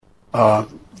what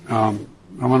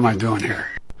am I doing here?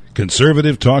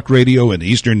 Conservative talk radio in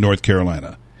Eastern North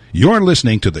Carolina. You're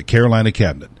listening to the Carolina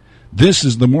Cabinet. This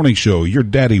is the morning show your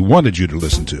daddy wanted you to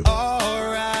listen to.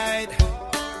 All right,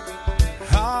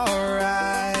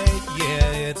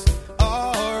 yeah, it's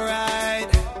all right.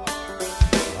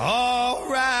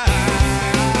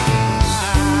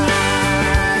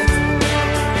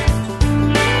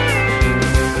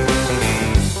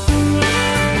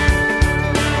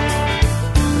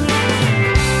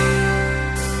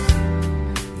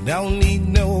 Don't need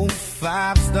no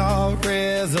 5-star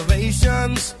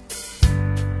reservations.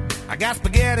 I got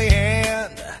spaghetti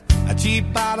and a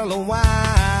cheap bottle of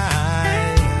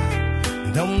wine.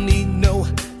 Don't need no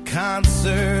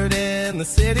concert in the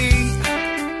city.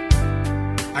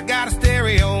 I got a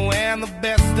stereo and the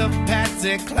best of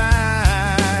Patsy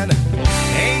Cline.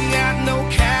 Ain't got no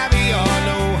caviar,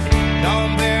 no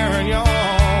Dom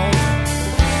Perignon.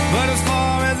 But as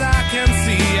far as I can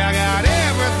see, I got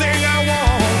everything I want.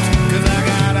 'Cause I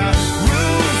got a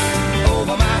roof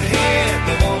over my head,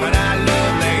 the woman I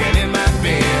love laying in my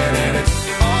bed, and it's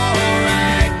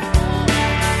alright,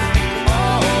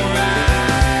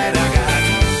 alright. I got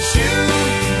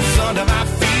shoes under my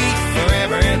feet,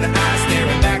 forever in the eye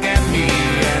staring back at me,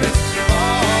 and it's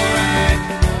alright,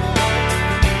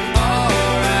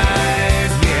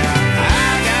 alright. Yeah,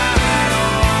 I got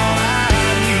all I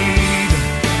need,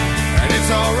 and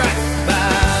it's alright by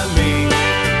me.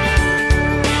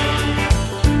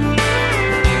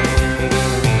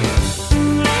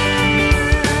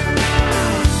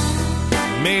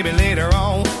 Maybe later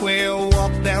on we'll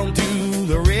walk down to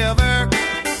the river,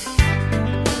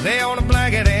 lay on a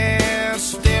blanket and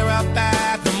stare up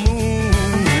at the moon.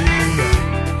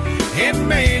 It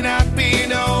may not be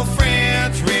no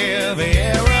French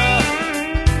Riviera,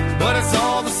 but it's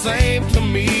all the same to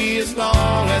me as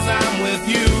long as I'm with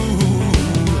you.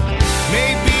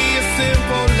 Maybe a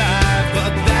simple life,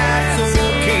 but that's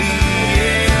okay,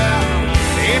 yeah.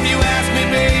 If you ask me,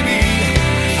 baby,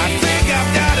 I think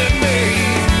I've got it made.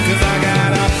 'Cause I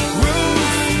got a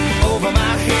roof over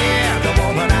my head, the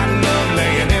woman I love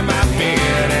laying in my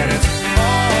bed, and it's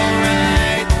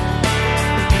alright,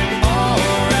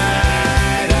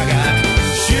 alright. I got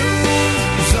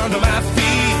shoes under my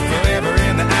feet, forever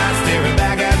in the eye staring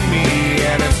back at me,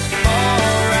 and it's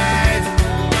alright,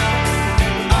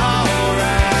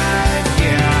 alright.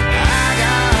 Yeah, I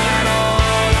got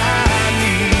all I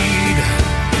need,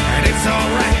 and it's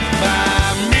alright by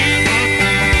me.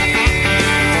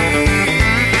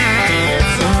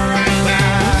 It's alright by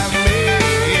me,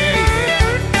 yeah, yeah.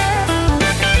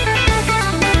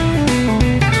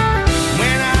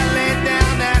 When I lay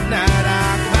down that night, I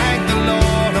thank the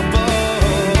Lord above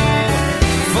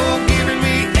for giving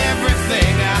me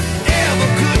everything I ever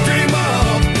could dream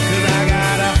of. 'Cause I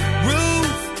got a roof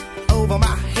over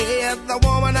my head, the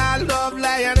woman I love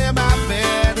laying in my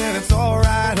bed, and it's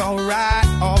alright, alright,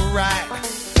 alright,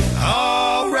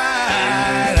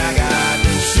 alright. I got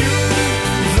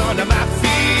shoes under my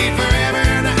feet, forever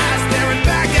in the eye staring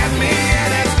back at me,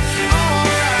 and it's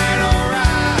alright,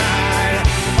 alright,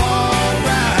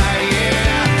 alright,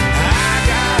 yeah. I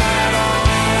got all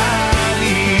I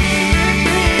need,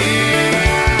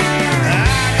 yeah.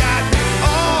 I got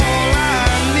all I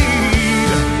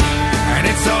need, and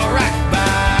it's alright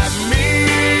by me.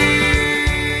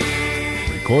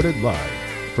 Recorded live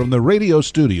from the radio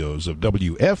studios of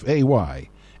WFAY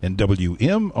and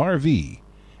WMRV.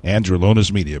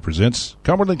 Androlonis Media presents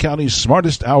Cumberland County's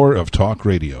smartest hour of talk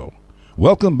radio.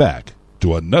 Welcome back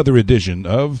to another edition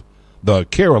of the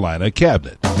Carolina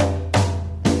Cabinet.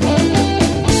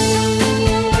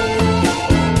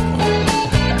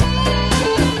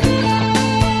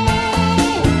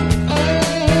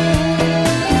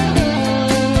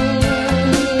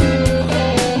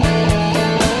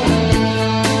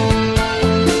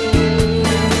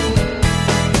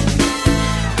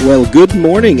 Well, good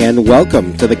morning and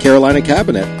welcome to the Carolina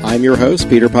Cabinet. I'm your host,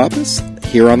 Peter Pappas.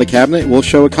 Here on the Cabinet, we'll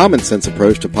show a common-sense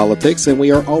approach to politics, and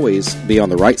we are always be on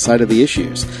the right side of the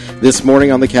issues. This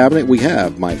morning on the Cabinet, we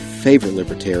have my favorite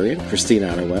libertarian, Christina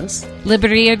Anna West.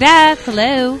 Liberty or death,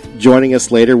 hello. Joining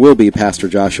us later will be Pastor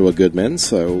Joshua Goodman,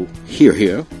 so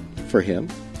hear for him.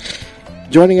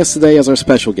 Joining us today as our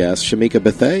special guest, Shamike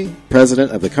Bethea,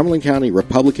 president of the Cumberland County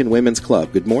Republican Women's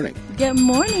Club. Good morning. Good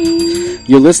morning.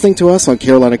 You're listening to us on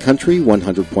Carolina Country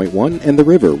 100.1 and The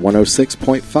River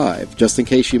 106.5. Just in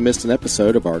case you missed an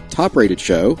episode of our top-rated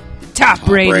show, Top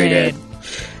rated.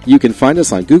 You can find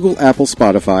us on Google, Apple,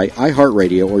 Spotify,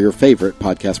 iHeartRadio, or your favorite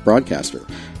podcast broadcaster.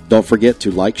 Don't forget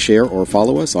to like, share, or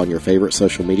follow us on your favorite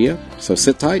social media. So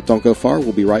sit tight, don't go far.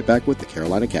 We'll be right back with the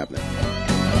Carolina Cabinet.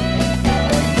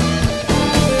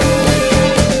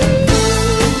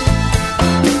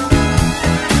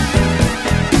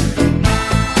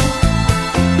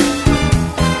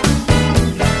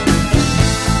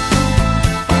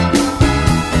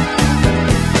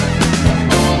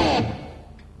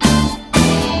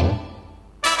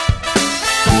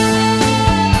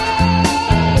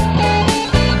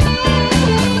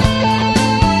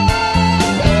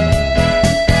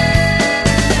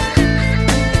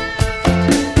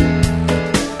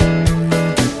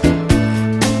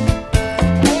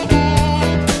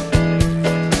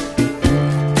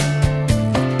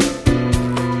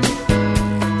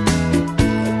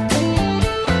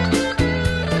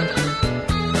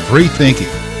 free thinking,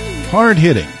 hard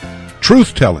hitting,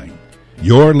 truth telling.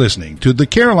 You're listening to the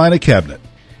Carolina Cabinet,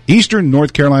 Eastern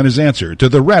North Carolina's answer to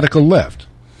the radical left.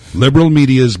 Liberal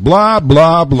media's blah,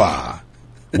 blah, blah.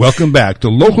 Welcome back to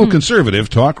local conservative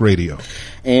talk radio.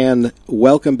 And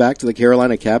welcome back to the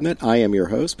Carolina Cabinet. I am your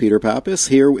host, Peter Pappas,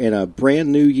 here in a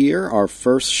brand new year, our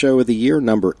first show of the year,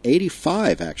 number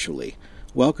 85, actually.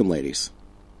 Welcome, ladies.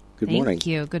 Good morning. Thank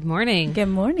you. Good morning. Good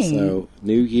morning. So,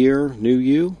 new year, new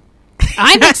you?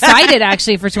 I'm excited,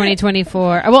 actually, for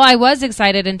 2024. Well, I was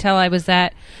excited until I was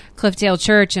at Cliffdale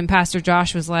Church, and Pastor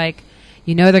Josh was like,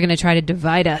 you know they're going to try to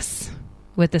divide us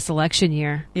with this election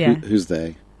year. Yeah. Who's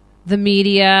they? The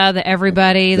media, the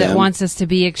everybody that Them. wants us to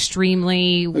be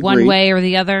extremely Agreed. one way or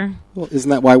the other. Well, isn't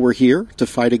that why we're here? To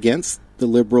fight against the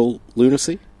liberal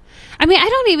lunacy? I mean, I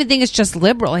don't even think it's just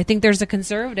liberal. I think there's a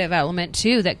conservative element,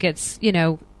 too, that gets,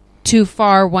 too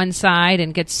far one side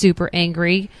and gets super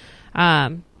angry.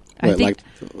 I think,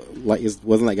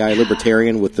 wasn't that guy a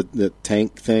libertarian with the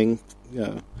tank thing?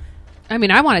 I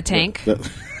mean, I want a tank. The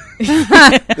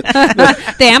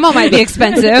ammo might be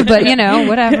expensive, but,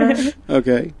 whatever.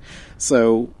 Okay.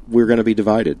 So we're going to be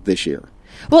divided this year.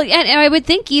 Well, and I would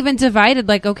think even divided,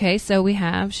 like, okay, so we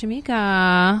have Shamike,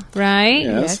 right?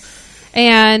 Yes.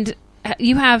 And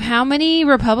you have how many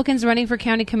Republicans running for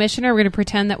county commissioner? We're going to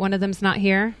pretend that one of them's not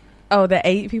here. Oh, the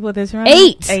 8 people that's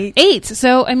running? Eight.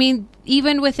 So, I mean,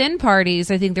 even within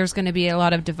parties, I think there's going to be a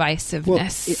lot of divisiveness.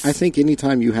 Well, I think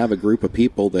anytime you have a group of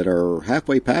people that are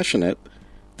halfway passionate,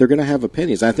 they're going to have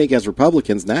opinions. I think as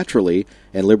Republicans, naturally,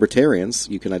 and libertarians,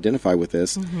 you can identify with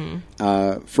this,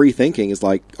 free thinking is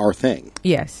like our thing.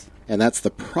 Yes. And that's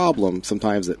the problem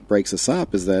sometimes that breaks us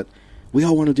up, is that we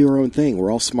all want to do our own thing. We're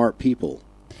all smart people.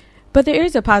 But there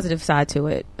is a positive side to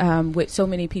it. With so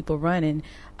many people running,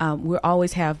 we'll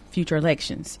always have future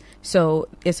elections. So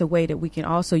it's a way that we can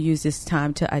also use this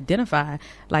time to identify,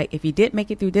 like, if you did make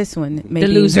it through this one, maybe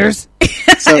the losers.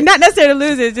 So, not necessarily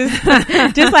losers,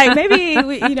 just like maybe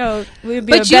we'd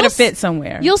be a better fit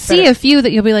somewhere. You'll see a few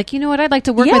that you'll be like, you know what, I'd like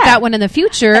to work with that one in the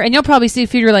future, and you'll probably see a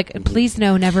few you're like, please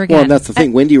no, never again. Well, and that's the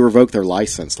thing. When do you revoke their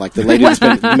license? Like the lady that's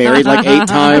been married like 8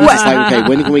 times. It's like, okay,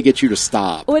 when can we get you to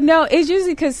stop? Well, no, it's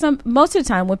usually because most of the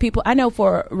time when people, I know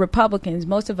for Republicans,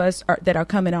 most of us that are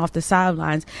coming off the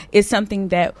sidelines, it's something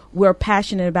that we're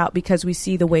passionate about because we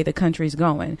see the way the country's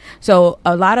going. So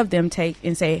a lot of them take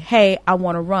and say, hey, I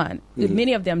want to run.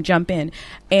 Many of them jump in.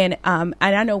 And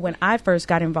I know when I first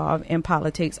got involved in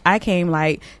politics, I came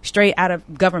like straight out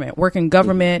of government, working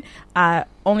government.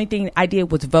 Only thing I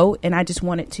did was vote, and I just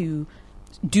wanted to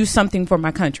do something for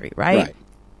my country, right?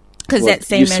 Because that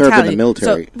same mentality. You served in the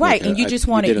military. So, right, and you just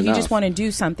want to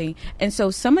do something. And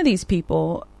so some of these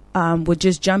people would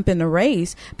just jump in the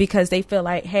race because they feel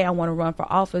like, hey, I want to run for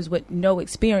office with no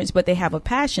experience, but they have a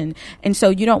passion. And so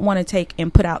you don't want to take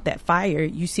and put out that fire.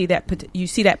 You see that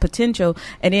potential,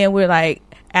 and then we're like,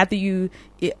 after you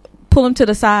pull them to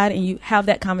the side and you have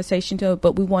that conversation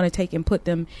but we want to take and put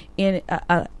them in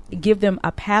give them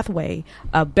a pathway,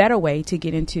 a better way to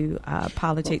get into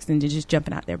politics than to just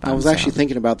jumping out there by themselves. I was actually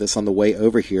thinking about this on the way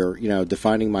over here,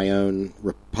 defining my own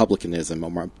republicanism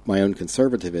or my own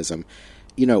conservatism.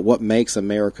 What makes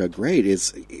America great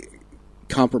is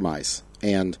compromise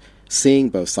and seeing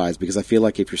both sides, because I feel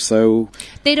like if you're so...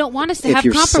 They don't want us to have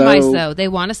compromise, though. They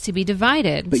want us to be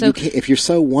divided. But if you're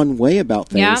so one way about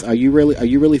things, are you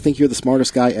really think you're the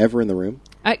smartest guy ever in the room?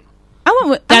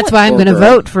 That's why I'm going to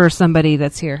vote for somebody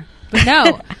that's here. But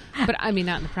no, but I mean,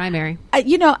 not in the primary. I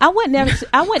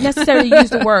wouldn't necessarily use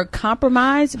the word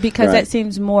compromise because that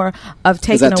seems more of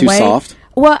taking away. Is that too soft?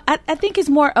 Well, I think it's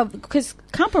more of, because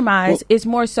compromise is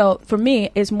more so, for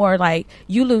me, it's more like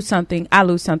you lose something, I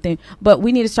lose something, but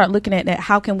we need to start looking at that.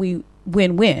 How can we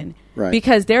win-win? Right.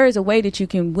 Because there is a way that you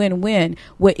can win-win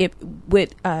with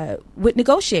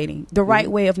negotiating, the right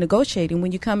way of negotiating.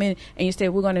 When you come in and you say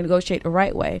we're going to negotiate the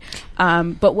right way,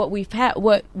 but what we've had,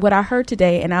 what I heard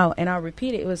today, and I'll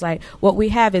repeat it. It was like what we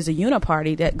have is a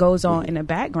uniparty that goes on in the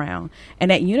background,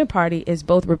 and that uniparty is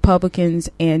both Republicans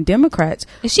and Democrats.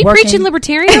 Is she preaching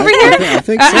libertarian over here? I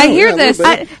think so. I hear this.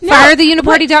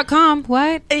 FireTheUniparty.com.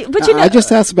 What? But I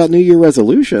just asked about New Year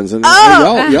resolutions, and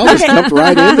y'all just jumped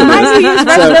right into this. My New Year's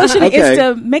resolution is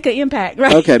to make an impact,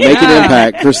 right? Okay, make an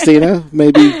impact. Christina,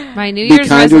 maybe my New be Year's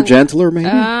kinder, gentler, maybe?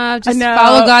 Just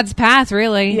follow God's path,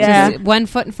 really. Yeah. Just one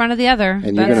foot in front of the other.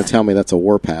 And you're going to tell me that's a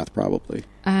warpath, probably.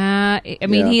 I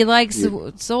mean, he likes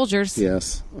soldiers.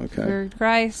 Yes, okay. For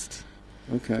Christ.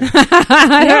 Okay.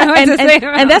 I don't know what to say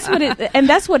about that. And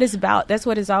that's what it's about. That's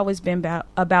what it's always been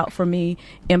about for me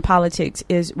in politics,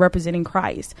 is representing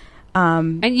Christ.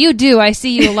 And you do. I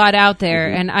see you a lot out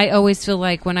there, and I always feel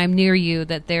like when I'm near you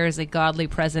that there is a godly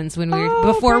presence. When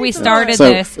before we started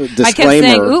this, I kept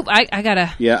saying, "Oop, I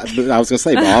gotta." Yeah, I was going to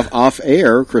say off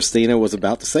air. Christina was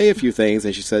about to say a few things,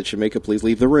 and she said, "Shamike, please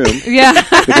leave the room." Yeah,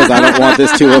 because I don't want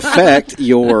this to affect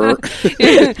your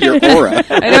aura.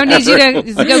 I don't need you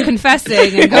to go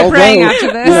confessing and go praying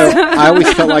after this. I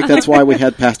always felt like that's why we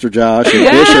had Pastor Josh and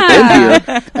Bishop in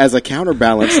here as a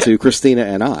counterbalance to Christina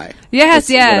and I. Yes,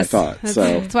 that's what I thought.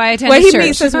 That's why I attend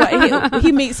church.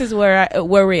 He meets us where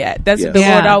we're at. That's the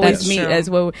Lord always meet us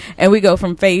and we go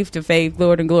from faith to faith,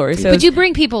 Lord and glory. So, but you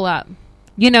bring people up.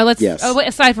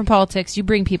 Aside from politics, you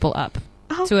bring people up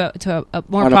to a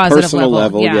more on positive a personal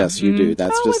level. Yeah. Yes, you do.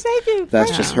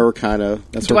 That's just her kind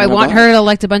of. Do I want her to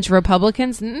elect a bunch of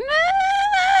Republicans? Nah.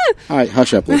 All right,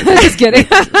 hush up, Lily. Just kidding.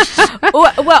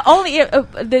 well, only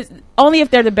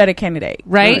if they're the better candidate,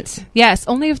 right? Yes,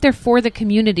 only if they're for the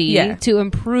community to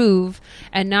improve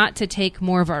and not to take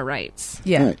more of our rights.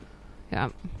 Yeah, right. Yeah,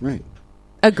 right.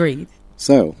 Agreed.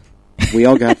 So we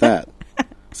all got that.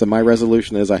 So my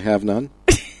resolution is I have none.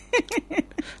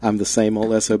 I'm the same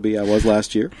old SOB I was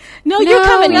last year. No, you're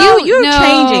coming. You're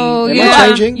changing. Am I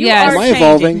changing? Yes. Am I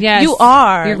evolving? Yes. You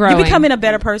are. You're growing. You're becoming a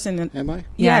better person. Am I?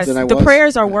 Yes. Than I the was?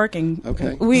 prayers are working.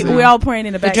 Okay. We're all praying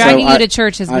in the back. Dragging you to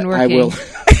church has been working.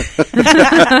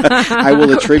 I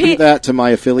will attribute that to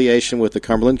my affiliation with the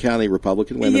Cumberland County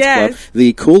Republican Women's Club,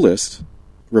 the coolest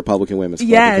Republican Women's Club.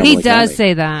 Yes, he does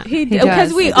say that. He does.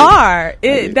 Because we are.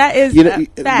 That is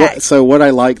fact. So what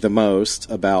I like the most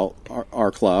about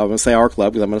our club, I'm going to say our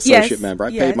club because I'm an associate member.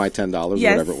 I paid my $10 or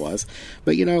whatever it was.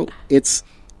 But, it's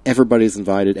everybody's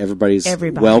invited. Everybody's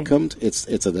welcomed. It's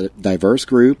a diverse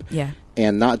group. Yeah.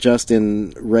 And not just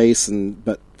in race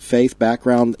but faith,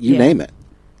 background, you name it.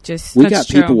 We got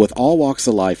people with all walks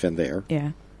of life in there.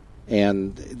 Yeah.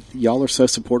 And y'all are so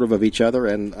supportive of each other,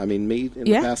 and I mean me in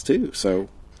the past too. So,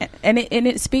 and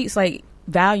it speaks like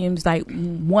volumes. Like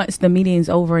once the meeting's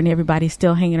over and everybody's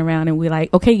still hanging around, and we're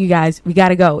like, okay, you guys, we got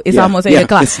to go. It's almost 8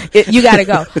 o'clock. You got to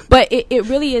go. But it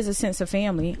really is a sense of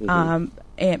family. Mm-hmm.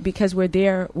 And because we're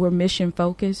there, we're mission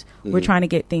focused. Mm-hmm. We're trying to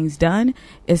get things done.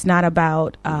 It's not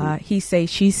about he say,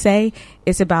 she say.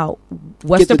 It's about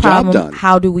what's the problem?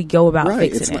 How do we go about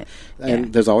fixing it?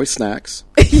 And there's always snacks.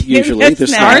 Usually there's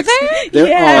snacks. Are there?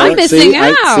 There are. I'm missing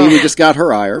out. See, we just got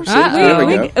her ire.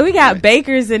 We got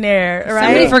bakers in there, right?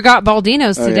 Somebody forgot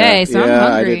Baldino's today, so I'm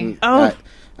hungry.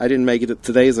 I didn't make it.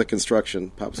 Today is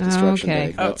Pop's construction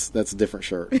day. That's a different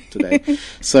shirt today.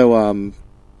 So,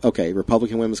 okay,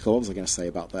 Republican Women's Club. What was I going to say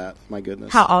about that? My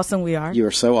goodness. How awesome we are. You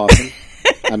are so awesome.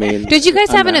 I mean, did you guys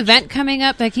have an event coming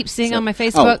up that I keep seeing on my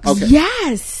Facebook? Oh, okay.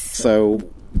 Yes. So,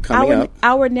 coming up.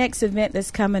 Our next event that's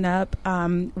coming up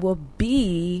will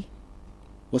be.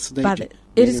 What's the date?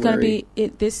 It is going to be.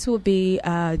 This will be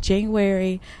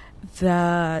January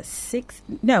the 6th.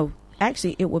 No.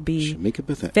 Actually, it will be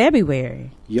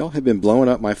February. Y'all have been blowing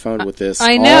up my phone with this.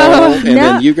 I know.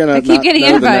 Then you're gonna. I keep getting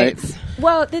invites.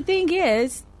 Well, the thing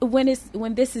is, when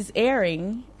this is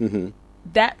airing,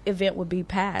 that event will be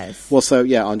passed. Well, so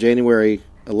on January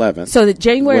 11th. So the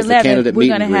January 11th,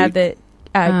 we're going to have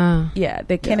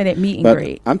the candidate meet and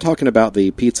greet. I'm talking about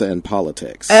the pizza and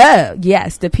politics. Oh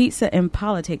yes, the pizza and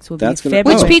politics will be February.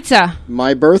 Which pizza?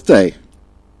 My birthday,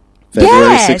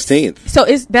 February 16th. So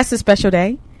that's a special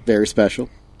day. Very special.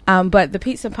 But the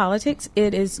Pizza Politics,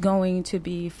 it is going to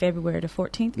be February the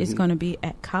 14th. It's going to be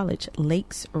at College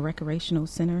Lakes Recreational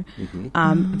Center.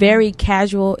 Very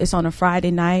casual. It's on a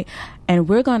Friday night. And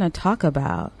we're going to talk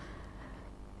about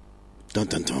dun,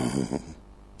 dun, dun.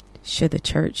 Should the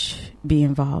church be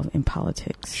involved in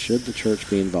politics? Should the church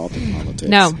be involved in politics?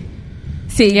 No.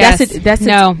 See, yes. that's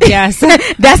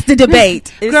the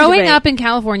debate. Growing up in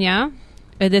California,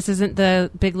 this isn't the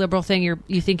big liberal thing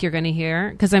you think you're going to hear,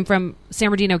 because I'm from San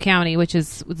Bernardino County, which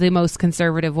is the most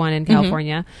conservative one in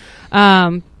California.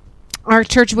 Our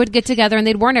church would get together and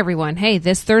they'd warn everyone, hey,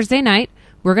 this Thursday night,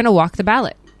 we're going to walk the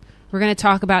ballot. We're going to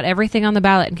talk about everything on the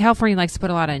ballot. And California likes to put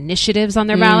a lot of initiatives on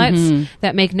their ballots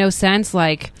that make no sense.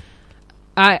 Like,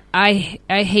 I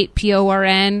hate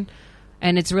PORN,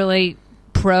 and it's really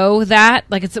pro that.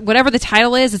 Like, it's whatever the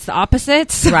title is, it's the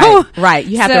opposite. So, right.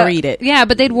 You have to read it. Yeah,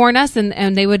 but they'd warn us,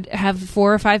 and they would have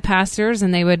 4 or 5 pastors,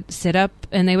 and they would sit up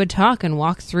and they would talk and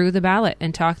walk through the ballot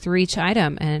and talk through each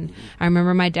item. And I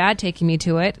remember my dad taking me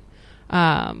to it.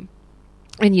 And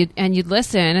you'd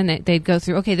listen, and they'd go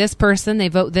through, okay, this person, they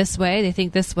vote this way, they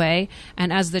think this way.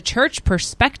 And as the church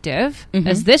perspective,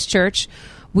 as this church,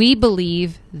 we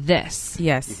believe this.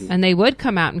 Yes. And they would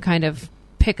come out and kind of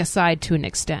pick a side to an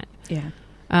extent. Yeah.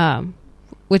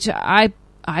 Which I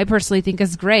personally think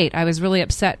is great. I was really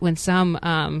upset when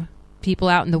some people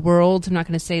out in the world, I'm not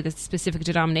going to say the specific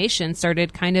denomination,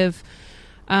 started kind of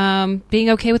being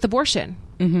okay with abortion.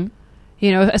 Mm-hmm.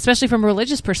 You know, especially from a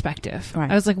religious perspective. Right.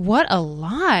 I was like, what a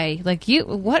lie. Like,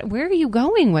 where are you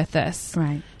going with this?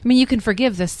 Right. I mean, you can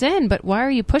forgive the sin, but why are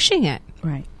you pushing it?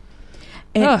 Right.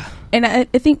 And I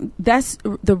think that's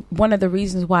one of the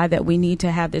reasons why that we need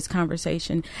to have this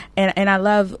conversation. And I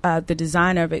love the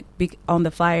design of it on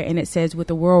the flyer, and it says, with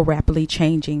the world rapidly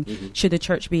changing, should the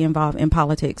church be involved in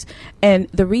politics? And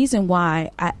the reason why,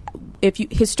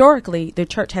 historically, the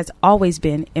church has always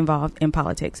been involved in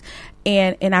politics.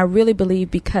 And I really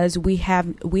believe because we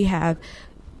have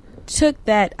took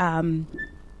that,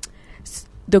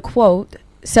 the quote,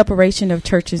 separation of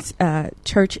church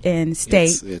and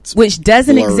state, it's which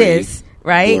doesn't blurry, exist,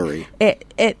 right? Blurry.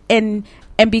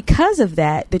 And because of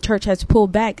that, the church has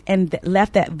pulled back and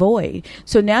left that void.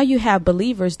 So now you have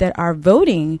believers that are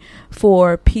voting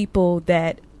for people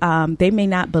that they may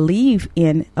not believe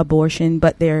in abortion,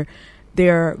 but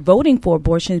they're voting for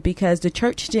abortions because the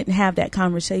church didn't have that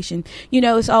conversation. You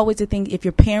know, it's always a thing, if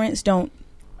your parents don't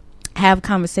have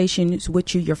conversations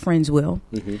with you, your friends will.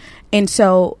 Mm-hmm. And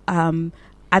so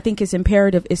I think it's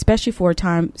imperative, especially for a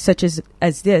time such as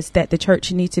this, that the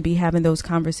church needs to be having those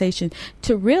conversations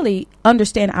to really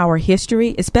understand our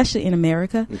history, especially in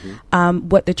America,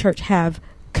 what the church have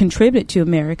contributed to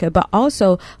America, but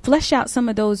also flesh out some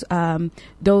of those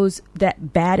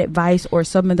that bad advice or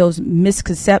some of those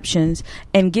misconceptions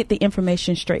and get the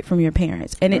information straight from your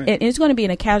parents. And it's going to be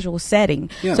in a casual setting.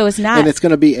 Yeah. So it's not, and it's going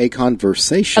to be a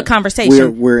conversation.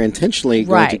 We're intentionally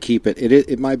going to keep it.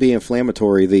 It might be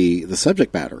inflammatory, the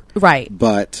subject matter. Right.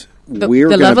 But we're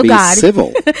going to be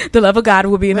civil. The love of God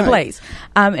will be in the place.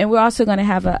 And we're also going to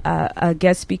have a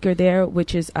guest speaker there,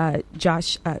 which is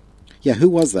Josh. Who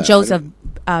was that? Joseph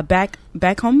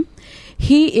Beckham.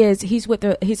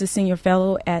 He's a senior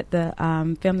fellow at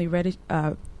the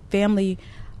Family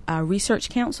Research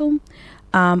Council.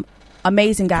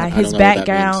 Amazing guy. His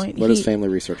background. What is Family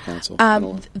Research Council?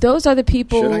 Those are the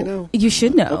people. Should I know? You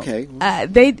should know. Okay.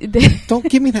 They don't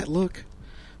give me that look.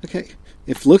 Okay.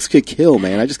 If looks could kill,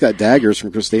 man, I just got daggers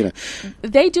from Christina.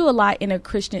 They do a lot in the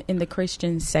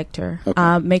Christian sector,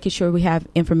 making sure we have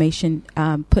information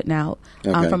putting out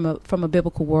from a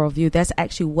biblical worldview. That's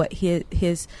actually what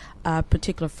his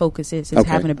particular focus is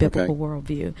having a biblical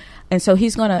worldview. And so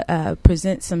he's going to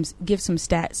give some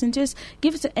stats and just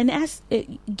give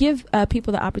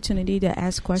people the opportunity to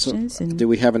ask questions. So, do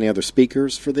we have any other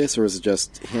speakers for this, or is it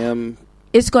just him?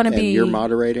 It's going to be... you're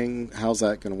moderating? How's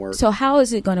that going to work? So how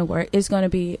is it going to work? It's going to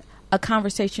be a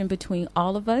conversation between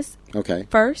all of us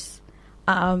first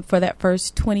for that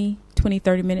first 20,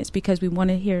 30 minutes, because we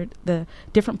want to hear the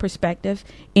different perspective,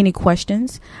 any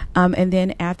questions. And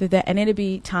then after that, and it'll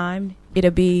be timed.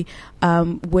 It'll be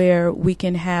where we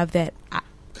can have that...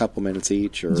 couple minutes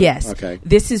each, or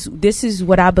this is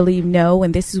what I believe no,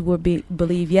 and this is what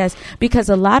believe yes, because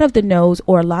a lot of the no's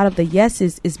or a lot of the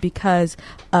yeses is because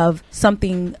of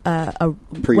something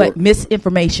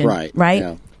misinformation, right?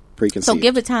 Yeah. Preconceived. So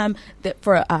give it time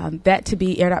for that to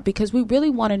be aired out, because we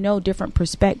really want to know different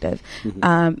perspective.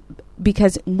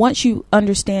 Because once you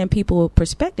understand people's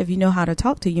perspective, you know how to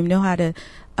talk to you know how to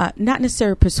not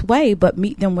necessarily persuade, but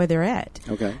meet them where they're at.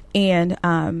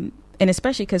 And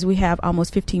especially because we have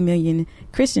almost 15 million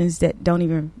Christians that don't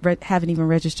even haven't even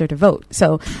registered to vote.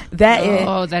 So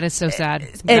that is so sad.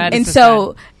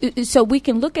 So we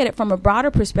can look at it from a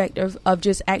broader perspective of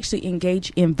just actually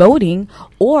engage in voting,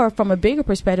 or from a bigger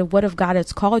perspective, what if God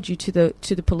has called you to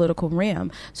the political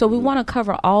realm? So we want to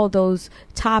cover all those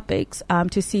topics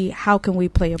to see how can we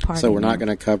play a part. So we're not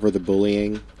going to cover the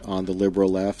bullying on the liberal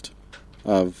left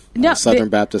of Southern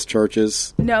Baptist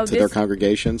churches to their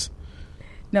congregations.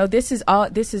 No, this is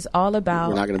all about.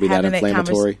 We're not going to be that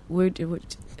inflammatory. We're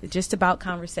just about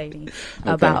conversating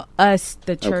about us,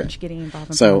 the church, getting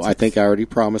involved in politics. I think I already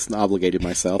promised and obligated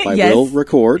myself. I will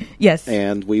record. Yes.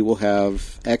 And we will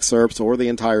have excerpts or the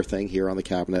entire thing here on the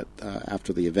cabinet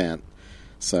after the event.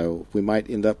 So we might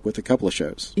end up with a couple of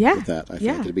shows with that. I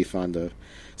think it'd be fun to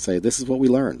say, this is what we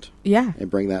learned. Yeah.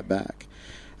 And bring that back.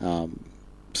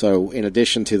 So in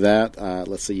addition to that,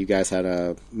 let's see, you guys had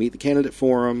a Meet the Candidate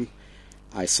Forum.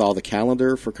 I saw the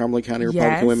calendar for Cumberland County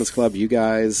Republican Women's Club. You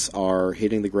guys are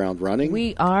hitting the ground running.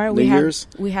 We are. We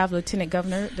have Lieutenant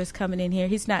Governor that's coming in here.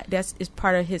 He's not. That's is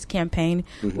part of his campaign.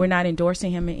 We're not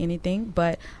endorsing him in anything,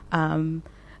 but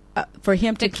for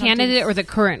him to the candidate or the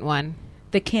current one,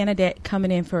 the candidate coming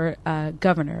in for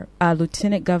governor,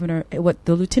 Lieutenant Governor.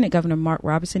 The Lieutenant Governor Mark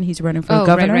Robinson. He's running for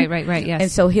governor. Right. Yes. And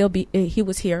so he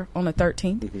was here on the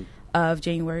 13th of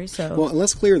January. So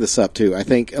let's clear this up too. I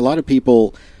think a lot of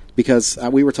people Because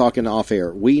we were talking off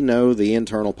air. We know the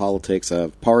internal politics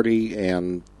of party,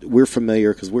 and we're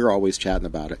familiar because we're always chatting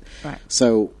about it. Right.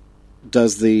 So do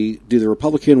the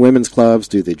Republican women's clubs,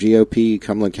 do the GOP,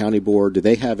 Cumberland County Board, do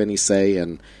they have any say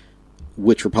in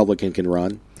which Republican can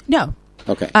run? No.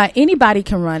 Okay. Anybody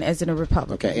can run as a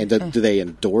Republican. Okay. And do they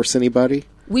endorse anybody?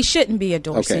 We shouldn't be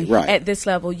endorsing Okay, right. at this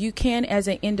level. You can, as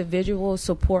an individual,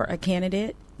 support a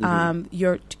candidate.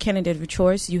 Your candidate of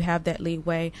choice, you have that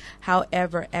leeway.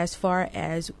 However, as far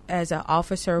as an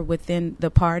officer within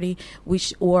the party,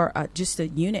 or just a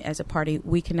unit as a party,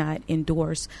 we cannot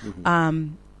endorse.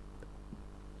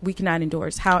 We cannot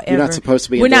endorse. However, you're not supposed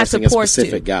to be endorsing a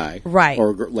specific guy, right,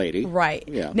 or lady, right?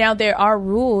 Yeah. Now there are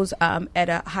rules at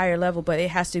a higher level, but it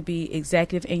has to be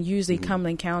executive. And usually,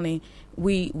 Cumberland County,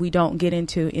 we don't get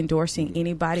into endorsing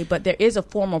anybody, but there is a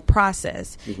formal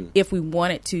process if we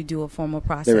wanted to do a formal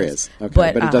process. There is, okay,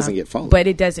 but it doesn't get followed. But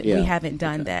it doesn't. Yeah. We haven't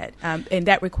done that, and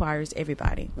that requires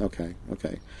everybody. Okay.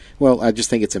 Well, I just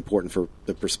think it's important for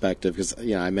the perspective because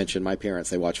I mentioned my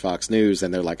parents. They watch Fox News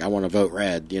and they're like, "I want to vote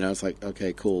red." It's like,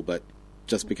 okay, cool, but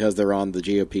just because they're on the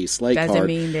GOP slate card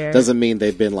doesn't mean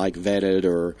they've been like vetted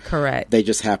or correct. They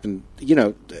just happen,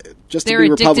 just they're to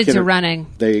be addicted Republican. to running.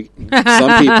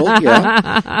 Some people,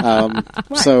 yeah.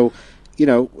 Right. So,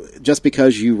 just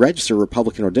because you register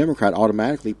Republican or Democrat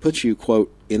automatically puts you,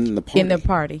 quote, in the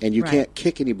party. And you can't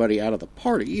kick anybody out of the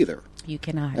party either. You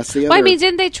cannot. That's the other. Well, I mean,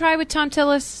 didn't they try with Tom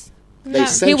Tillis? They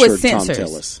censored he was Tom censored.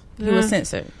 Tillis. He was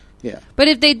censored. Yeah. But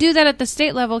if they do that at the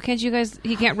state level, he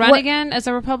can't run again as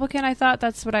a Republican? I thought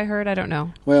that's what I heard. I don't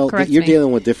know. Well, Correct you're me.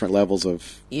 dealing with different levels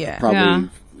of probably Yeah.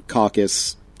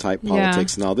 caucus type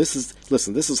politics and all. This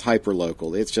is hyper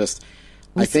local. It's just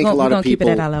I think we're a lot gonna of people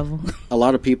keep it at our level. A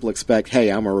lot of people expect, hey,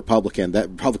 I'm a Republican. That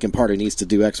Republican Party needs to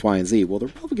do X, Y, and Z. Well, the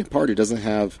Republican Party doesn't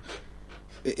have.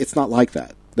 It's not like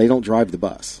that. They don't drive the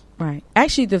bus. Right.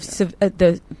 Actually,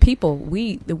 the people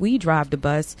we drive the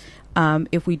bus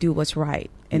if we do what's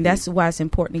right, and that's why it's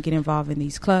important to get involved in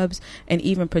these clubs and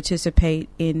even participate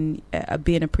in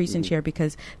being a precinct chair,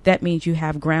 because that means you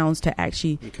have grounds to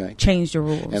actually change the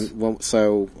rules. And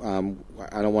so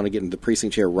I don't want to get into the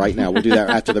precinct chair right now. We'll do that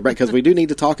after the break because we do need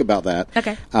to talk about that.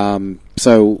 Okay.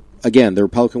 So again, the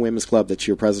Republican Women's Club that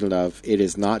you're president of, it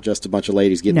is not just a bunch of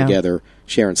ladies getting together,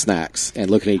 sharing snacks, and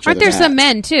looking at each other. Aren't there some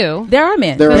men too? There are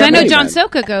men. Because I know John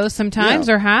Soka goes sometimes,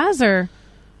 or has, or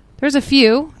there's a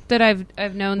few that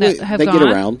I've known that have they gone. They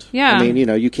get around. Yeah. I mean,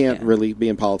 you can't really be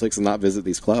in politics and not visit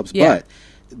these clubs. Yeah.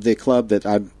 But the club that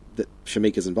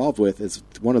Shamike is involved with is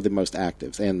one of the most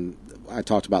active. And I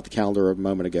talked about the calendar a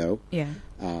moment ago. Yeah.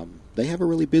 They have a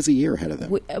really busy year ahead of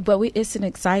them. It's an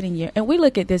exciting year. And we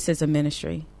look at this as a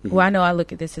ministry. Well, I know I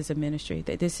look at this as a ministry,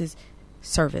 that this is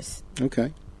service.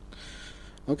 Okay.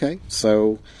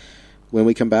 So when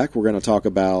we come back, we're going to talk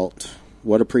about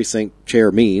what a precinct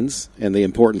chair means and the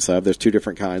importance of. There's two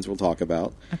different kinds we'll talk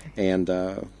about. Okay. And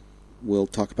we'll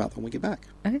talk about them when we get back.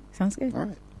 Okay, sounds good. All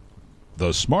right.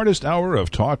 The smartest hour of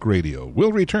talk radio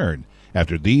will return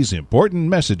after these important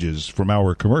messages from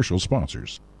our commercial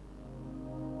sponsors.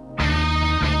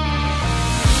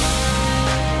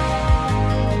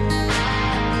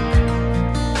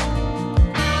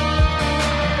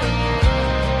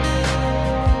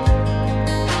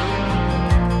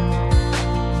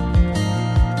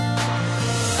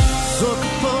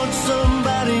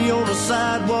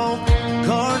 Sidewalk,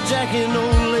 carjacking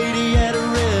old lady at a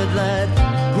red light,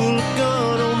 pull a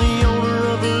gun on the owner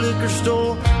of a liquor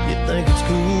store. You think it's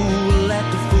cool,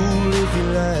 act a fool if you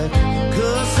like.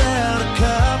 Cuss out a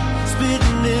cop, spit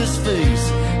in his face,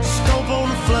 stomp on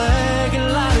the flag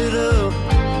and light it up.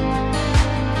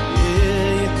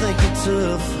 Yeah, you think it's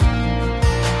tough.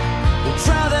 Well,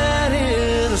 try that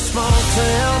in a small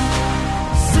town,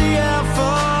 see how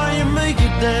far you make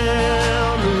it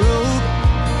down the road.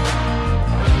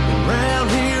 Around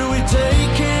here we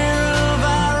take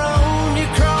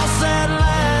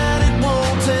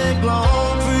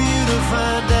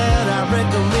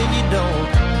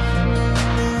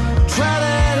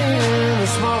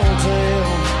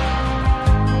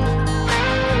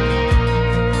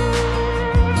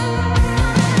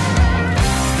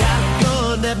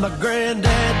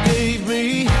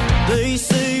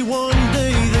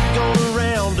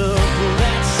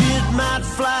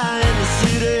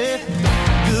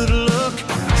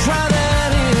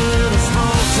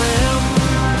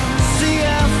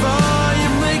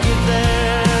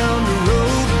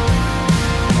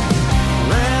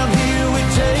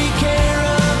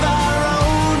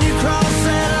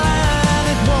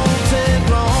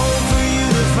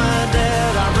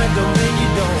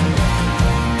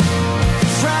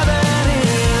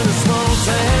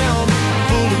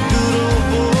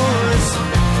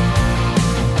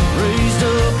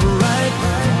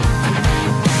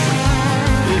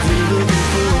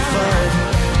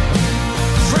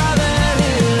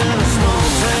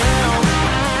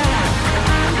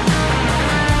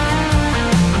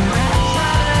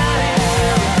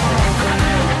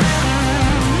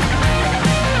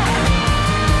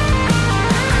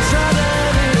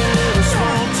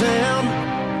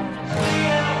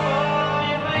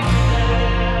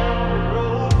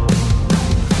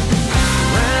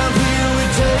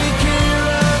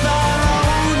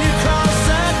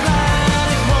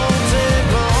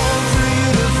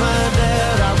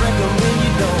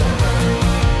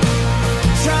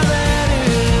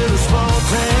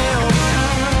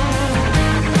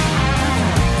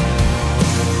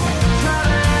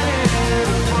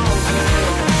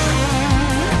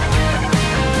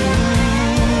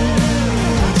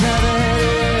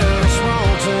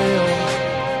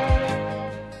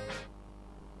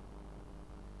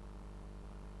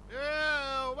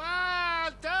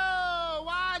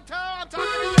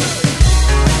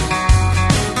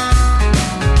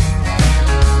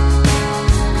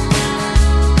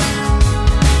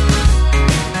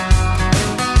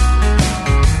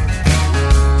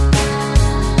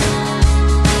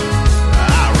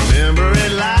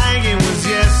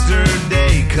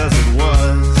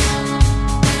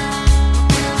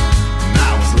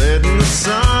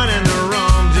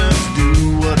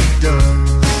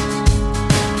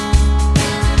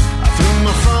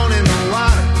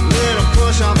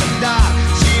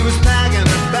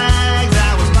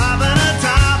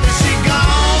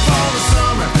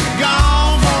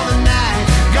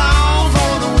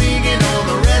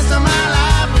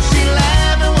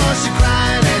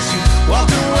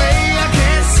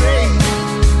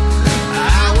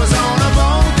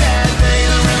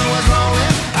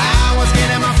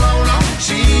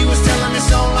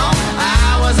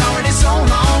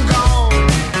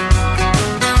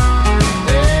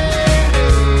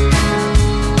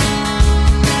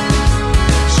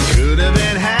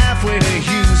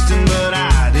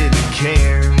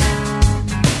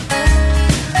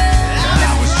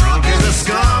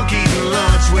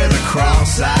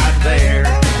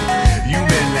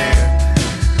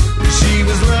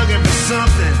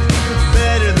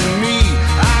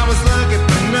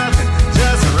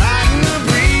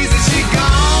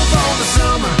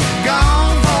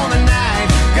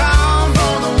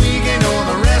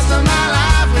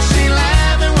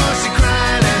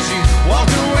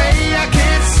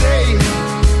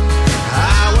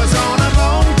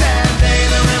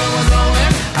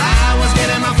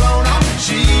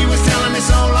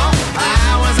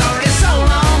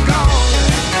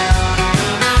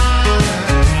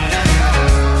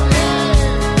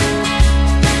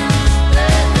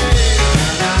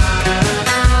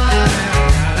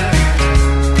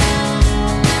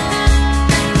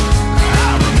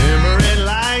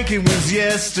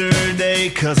yesterday,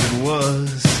 'cause it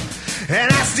was.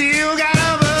 And I still got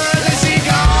a buzz. And she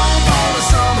gone for the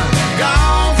summer,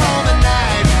 gone for the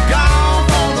night, gone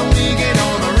for the weekend,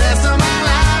 or the rest of my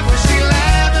life. Was she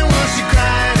laughing, was she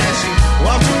crying? As she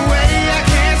walked away, I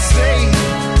can't stay.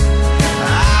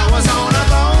 I was on a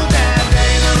boat that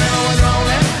day, the river was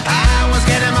rolling, I was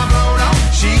getting my boat on,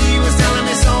 she was telling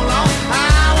me so long.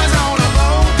 I was on a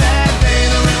boat that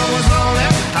day, the river was rolling,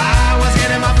 I was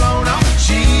getting my boat on,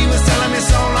 she was telling me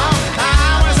so long.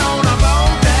 I was on a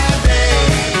boat that day.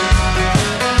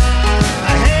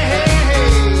 Hey, hey, hey.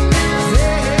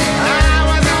 I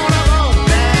was on a boat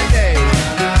that day.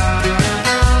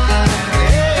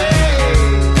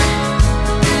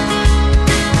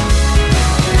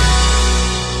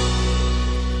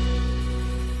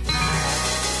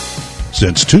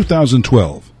 Since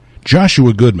 2012,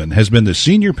 Joshua Goodman has been the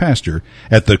senior pastor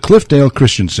at the Cliffdale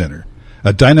Christian Center,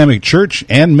 a dynamic church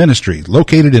and ministry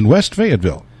located in West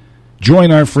Fayetteville.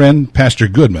 Join our friend Pastor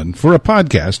Goodman for a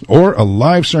podcast or a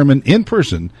live sermon in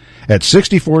person at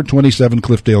 6427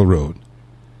 Cliffdale Road.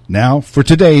 Now for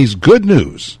today's good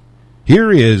news.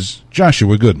 Here is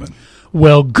Joshua Goodman.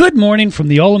 Well, good morning from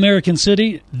the All-American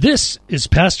City. This is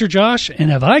Pastor Josh, and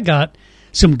have I got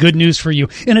some good news for you.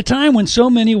 In a time when so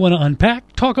many want to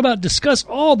unpack, talk about, discuss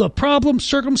all the problems,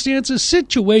 circumstances,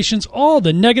 situations, all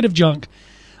the negative junk,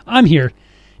 I'm here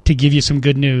to give you some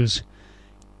good news.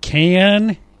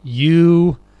 Can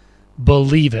you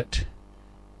believe it?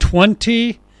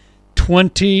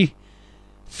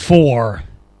 2024.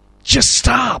 Just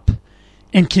stop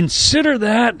and consider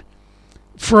that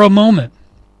for a moment.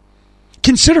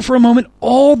 Consider for a moment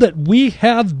all that we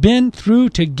have been through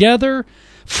together.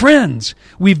 Friends,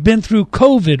 we've been through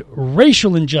COVID,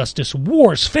 racial injustice,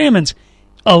 wars, famines,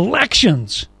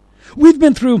 elections. We've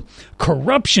been through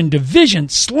corruption, division,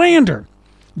 slander.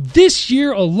 This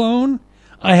year alone,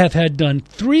 I have had done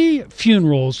 3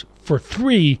 funerals for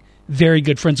 3 very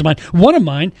good friends of mine. One of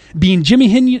mine being Jimmy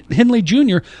Henley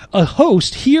Jr., a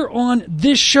host here on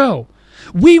this show.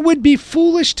 We would be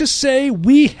foolish to say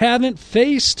we haven't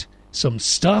faced some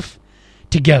stuff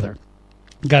together.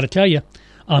 Got to tell you,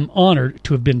 I'm honored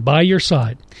to have been by your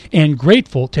side and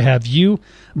grateful to have you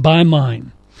by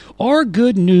mine. Our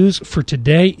good news for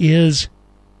today is,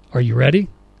 are you ready?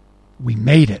 We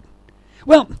made it.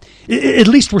 Well, at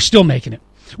least we're still making it.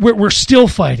 We're still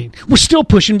fighting. We're still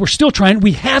pushing. We're still trying.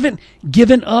 We haven't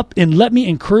given up. And let me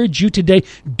encourage you today,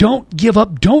 don't give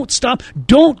up. Don't stop.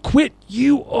 Don't quit.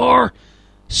 You are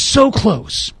so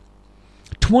close.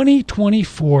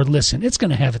 2024, listen, it's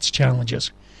going to have its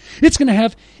challenges. It's going to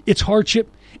have its hardship,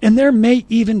 and there may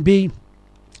even be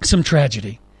some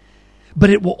tragedy. But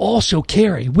it will also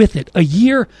carry with it a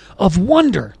year of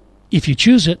wonder, if you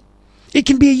choose it. It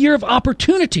can be a year of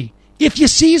opportunity, if you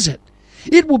seize it.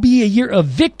 It will be a year of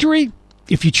victory,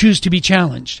 if you choose to be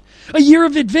challenged. A year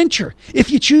of adventure, if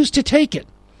you choose to take it.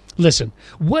 Listen,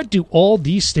 what do all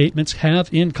these statements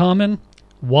have in common?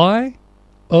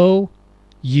 Y-O-U.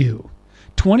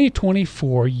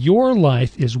 2024, your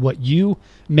life is what you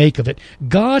make of it.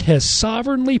 God has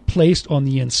sovereignly placed on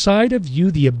the inside of you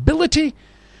the ability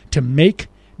to make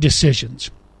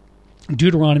decisions.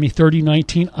 Deuteronomy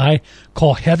 30:19, I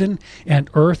call heaven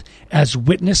and earth as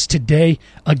witness today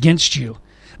against you,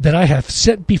 that I have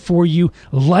set before you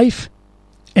life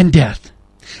and death,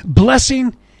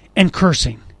 blessing and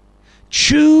cursing.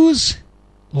 Choose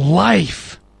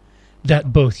life,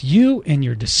 that both you and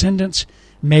your descendants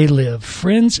may live.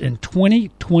 Friends, in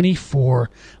 2024,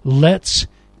 let's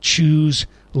choose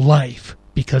life,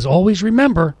 because always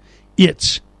remember,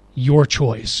 it's your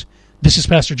choice. This is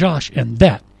Pastor Josh, and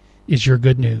that is your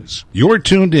good news. You're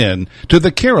tuned in to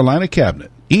the Carolina Cabinet,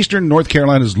 Eastern North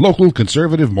Carolina's local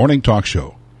conservative morning talk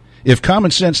show. If common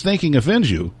sense thinking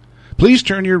offends you, please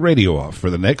turn your radio off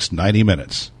for the next 90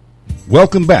 minutes.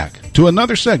 Welcome back to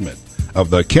another segment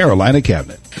of the Carolina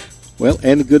Cabinet. Well,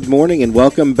 and good morning, and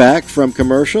welcome back from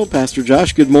commercial. Pastor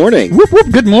Josh, good morning. Whoop,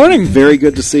 whoop, good morning. Very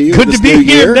good to see you. Good to be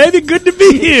here, baby. Good to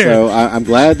be here. So I'm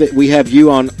glad that we have you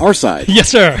on our side. Yes,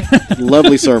 sir.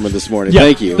 Lovely sermon this morning. Yeah,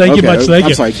 thank you. Thank you much. Thank you.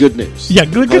 I'm sorry, good news. Yeah,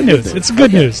 good news. It's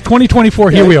good news.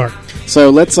 2024, here we are. So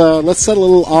let's set a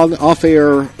little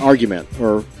off-air argument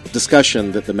or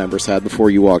discussion that the members had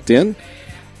before you walked in.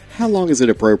 How long is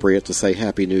it appropriate to say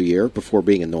Happy New Year before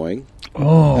being annoying?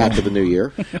 After the new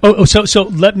year. So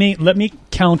let me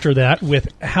counter that with,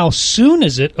 how soon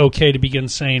is it okay to begin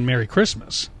saying Merry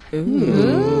Christmas?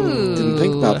 Ooh. Didn't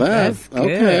think about that.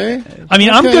 Okay. I mean,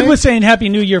 I'm good with saying Happy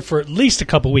New Year for at least a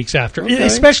couple weeks after,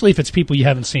 especially if it's people you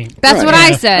haven't seen. That's what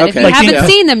I said. If you haven't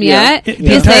seen them yet, you the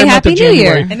say entire month Happy of New Year.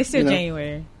 January. And it's still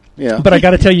January. Yeah. But I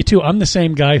got to tell you, too, I'm the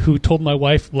same guy who told my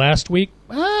wife last week,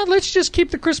 let's just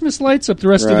keep the Christmas lights up the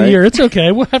rest of the year. It's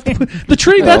okay. We'll have to put the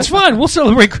tree. That's fine. We'll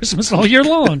celebrate Christmas all year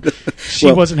long.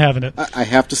 She wasn't having it. I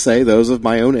have to say, those of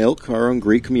my own ilk, our own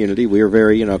Greek community, we are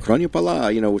very, Kronia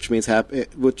Pala,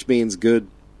 which means good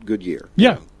year.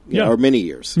 Yeah. Or many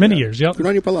years. Many years, yep.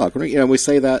 Kronia Pala. We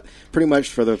say that pretty much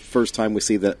for the first time we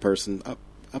see that person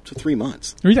up to 3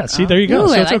 months. Yeah, see, there you go. Ooh,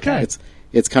 so I it's like okay.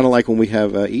 It's kind of like when we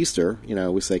have Easter,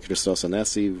 we say Christos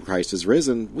anesti, Christ is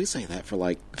risen. We say that for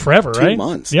like forever, 2 right?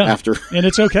 months after. And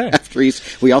it's okay. After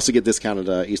Easter. We also get discounted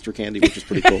Easter candy, which is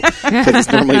pretty cool because it's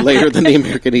normally later than the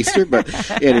American Easter.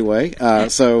 But anyway,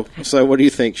 so what do you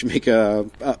think,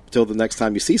 Shamike? Up till the next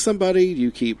time you see somebody,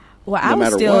 you keep. Well,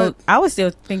 what? I was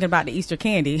still thinking about the Easter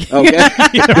candy. Okay.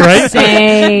 Right?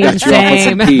 Same. Got you off with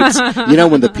some peeps.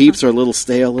 When the peeps are a little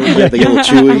stale, they get a little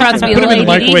chewy. I'm about to be Put 'em in the late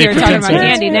microwave here for talking 10 about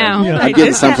seconds. candy now. Yeah. I'm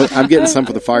getting some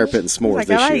for the fire pit and s'mores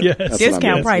this year. Yes. That's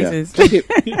Discount what I'm getting.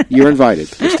 prices. Yeah. You're invited,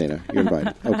 Christina. You're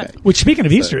invited. Okay. Which, speaking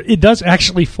of Easter, it does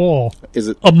actually fall Is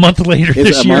it a month later is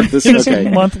this it a year. month this It is okay.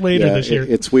 a month later Yeah, this year.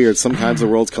 It's weird. Sometimes the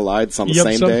worlds collide. It's on the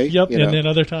same day. Yep, and then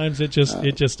other times it just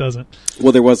doesn't.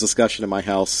 Well, there was discussion in my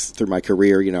house through my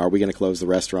career. Are we going to close the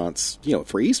restaurants?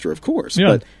 For Easter, of course. Yeah.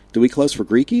 But do we close for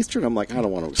Greek Easter? And I'm like, I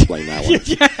don't want to explain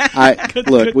that one.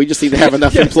 Look, we just need to have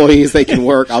enough employees they can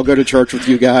work. I'll go to church with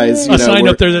you guys. A sign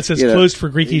up there that says closed for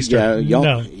Greek Easter.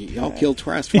 Yeah, y'all killed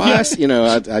Christ twice.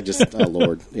 I just, oh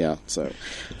Lord, yeah. So,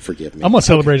 forgive me. I'm gonna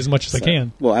celebrate as much as I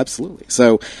can. Well, absolutely.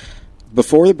 So,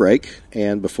 before the break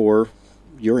and before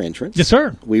your entrance, Yes,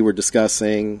 sir. we were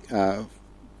discussing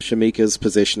Shamike's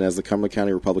position as the Cumberland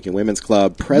County Republican Women's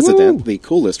Club president, the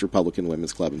coolest Republican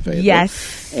Women's Club in Fayetteville.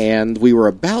 Yes. And we were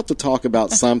about to talk about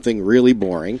something really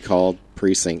boring called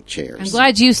precinct chairs. I'm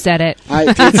glad you said it. We We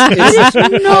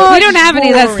don't have any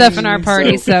of that stuff in our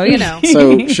party, so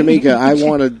So,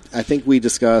 Shamike, I think we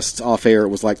discussed off air, it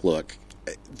was like, look,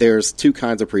 there's two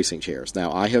kinds of precinct chairs.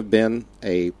 Now, I have been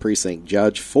a precinct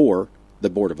judge for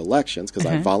the Board of Elections because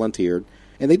I volunteered,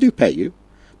 and they do pay you.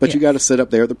 But you got to sit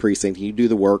up there at the precinct and you do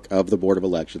the work of the Board of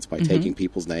Elections by taking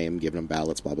people's name, giving them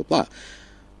ballots, blah, blah, blah.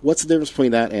 What's the difference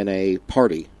between that and a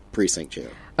party precinct chair?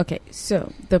 Okay,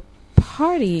 so the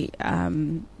party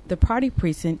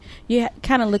precinct, you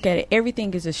kind of look at it,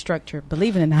 everything is a structure.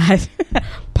 Believe it or not,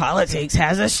 politics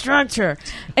has a structure.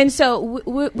 And so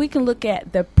we can look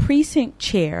at the precinct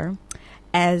chair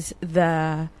as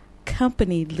the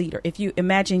company leader. If you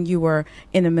imagine you were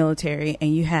in the military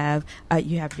and you have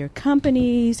your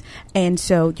companies, and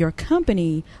so your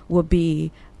company will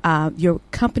be your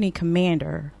company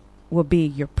commander will be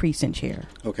your precinct chair.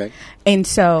 Okay. And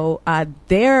so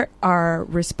they are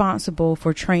responsible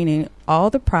for training all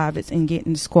the privates and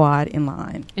getting the squad in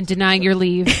line. and denying your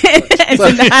leave.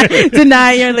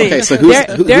 Deny your leave. Okay, so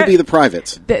who be the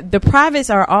privates? The privates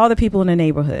are all the people in the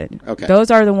neighborhood. Okay. Those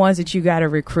are the ones that you got to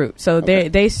recruit. So Okay.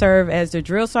 they serve as the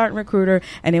drill sergeant recruiter,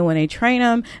 and then when they train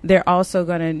them, they're also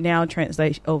going to now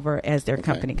translate over as their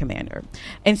company commander.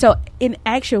 And so in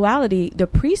actuality, the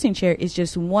precinct chair is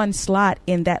just one slot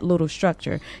in that little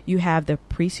structure. You have the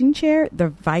precinct chair, the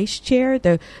vice chair,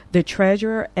 the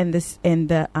treasurer, and the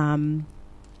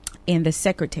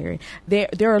secretary.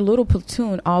 They're a little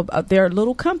platoon, they're a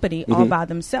little company all by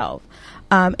themselves.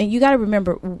 And you got to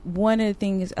remember, one of the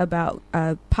things about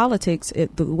politics,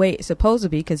 the way it's supposed to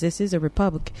be, because this is a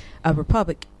republic.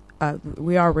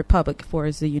 We are a republic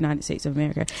for the United States of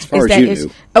America. As far as you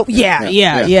knew. Oh yeah.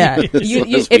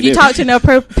 If you talk to enough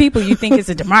people, you think it's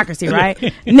a democracy,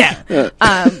 right? No,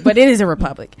 but it is a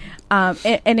republic,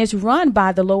 and it's run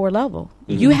by the lower level.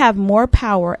 You have more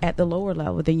power at the lower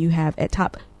level than you have at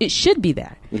top. It should be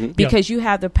that because you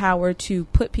have the power to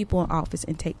put people in office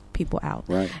and take people out.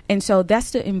 Right. And so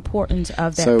that's the importance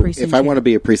of that So precinct if I chair. want to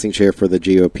be a precinct chair for the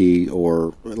GOP,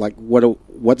 or like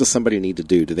what does somebody need to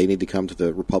do? Do they need to come to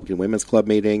the Republican Women's Club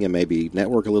meeting and maybe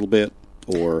network a little bit,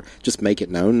 or just make it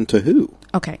known to who?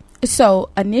 Okay. So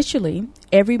initially,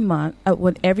 every month,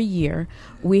 every year,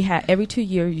 we have every 2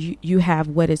 years you have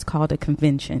what is called a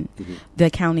convention,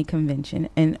 the county convention,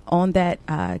 and on that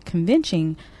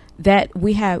convention, that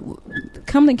we have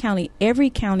Cumberland County.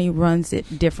 Every county runs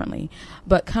it differently,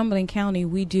 but Cumberland County,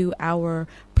 we do our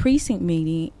precinct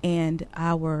meeting and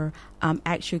our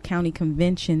actual county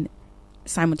convention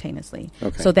simultaneously.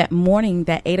 Okay. So that morning,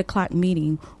 that 8:00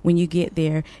 meeting, when you get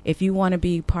there, if you want to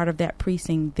be part of that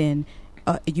precinct, then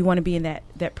you want to be in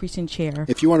that precinct chair.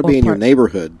 If you want to be in your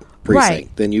neighborhood,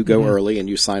 precinct. Then you go early and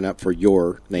you sign up for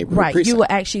your neighborhood precinct. You will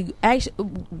actually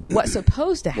what's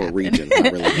supposed to happen. Or region,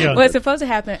 not really. What's supposed to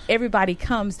happen, everybody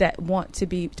comes that want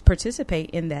to participate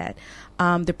in that.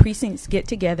 The precincts get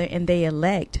together and they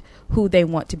elect who they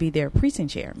want to be their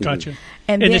precinct chair. Gotcha.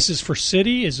 And this is for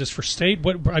city? Is this for state?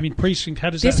 What I mean, precinct, how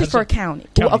does this that... This is for county.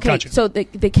 County. Okay, Gotcha. so the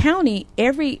county,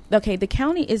 the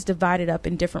county is divided up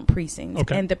in different precincts.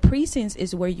 Okay. And the precincts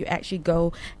is where you actually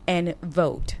go and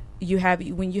vote.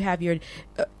 When you have your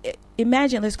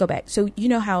imagine, let's go back. So you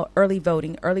know how early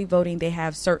voting, they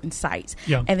have certain sites,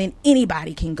 and then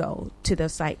anybody can go to the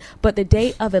site. But the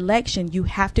day of election, you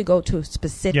have to go to a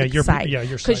specific site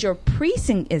because your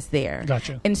precinct is there.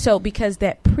 Gotcha. And so because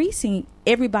that precinct,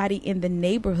 everybody in the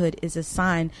neighborhood is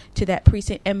assigned to that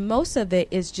precinct, and most of it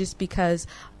is just because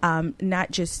not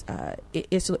just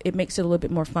it makes it a little bit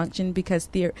more function because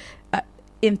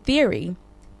in theory.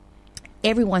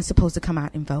 Everyone's supposed to come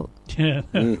out and vote.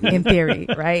 In theory,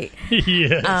 right?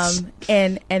 Yes.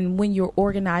 And when you're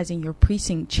organizing your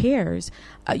precinct chairs,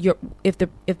 if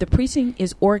the precinct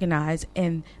is organized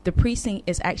and the precinct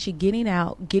is actually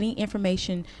getting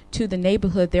information to the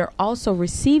neighborhood, they're also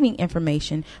receiving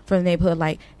information from the neighborhood,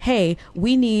 like, hey,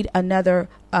 we need another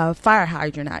fire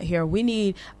hydrant out here. We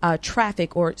need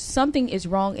traffic, or something is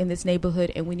wrong in this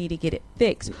neighborhood and we need to get it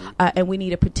fixed. And we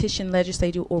need a petition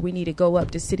legislature, or we need to go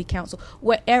up to city council,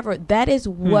 whatever. That is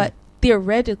what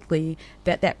theoretically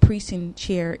that precinct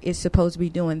chair is supposed to be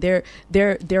doing.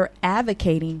 They're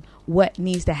advocating what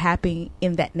needs to happen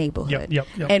in that neighborhood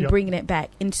and bringing it back.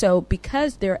 And so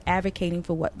because they're advocating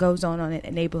for what goes on in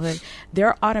that neighborhood,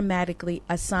 they're automatically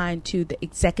assigned to the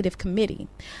executive committee.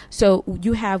 So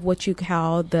you have what you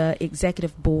call the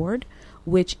executive board,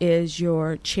 which is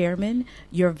your chairman,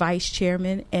 your vice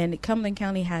chairman, and Cumberland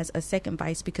County has a second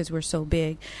vice because we're so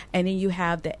big. And then you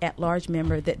have the at-large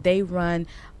member that they run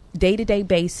day-to-day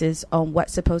basis on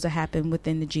what's supposed to happen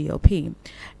within the GOP.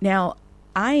 Now,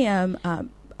 I am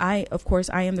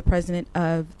the president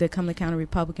of the Cumberland County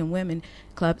Republican Women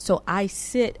Club, so I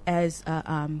sit as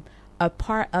a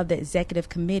part of the executive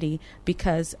committee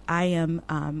because I'm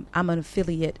an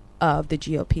affiliate of the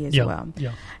GOP as well.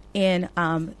 Yeah. And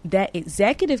that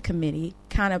executive committee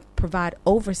kind of provide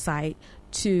oversight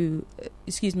to,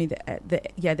 the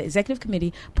executive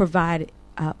committee provide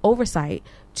oversight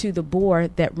to the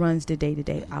board that runs the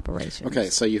day-to-day operations. Okay,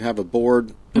 so you have a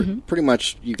board, pretty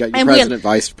much you got your president,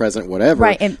 vice president, whatever,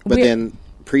 right? But then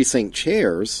precinct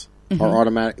chairs are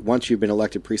automatic. Once you've been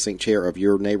elected precinct chair of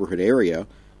your neighborhood area,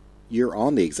 you're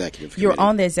on the executive committee. You're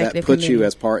on the executive committee. That puts you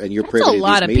as part, and you're privy to these meetings.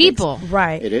 That's a lot of people.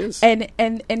 Right. It is.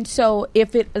 And so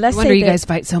if it, let's wonder say you guys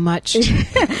fight so much.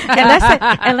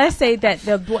 and let's say that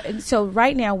so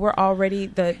right now we're already,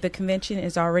 the convention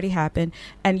has already happened,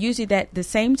 and usually that the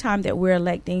same time that we're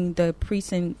electing the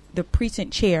precinct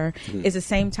chair is the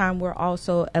same time we're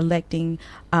also electing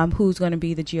who's going to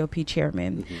be the GOP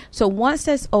chairman. So once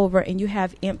that's over and you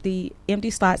have empty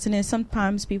slots, and then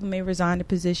sometimes people may resign the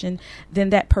position,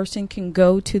 then that person can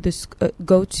go to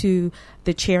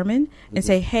the chairman and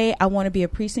say, hey, I want to be a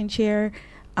precinct chair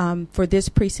for this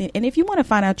precinct. And if you want to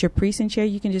find out your precinct chair,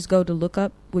 you can just go to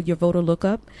lookup with your voter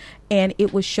lookup, and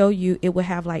it will show you, it will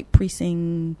have like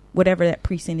precinct, whatever that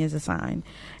precinct is assigned.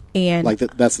 And like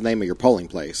that's the name of your polling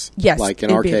place. Yes. Like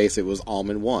in our case, it was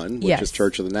Almond 1, which is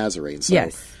Church of the Nazarene. So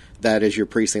that is your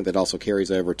precinct that also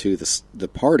carries over to the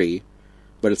party,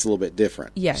 but it's a little bit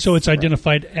different. Yes. So it's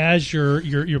identified as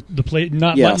the place,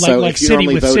 not so like city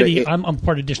with city. I'm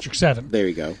part of District 7. There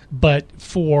you go. But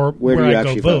for where I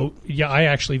go vote, I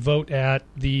actually vote at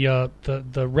the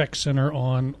rec center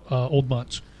on Old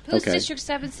Munts. Who's District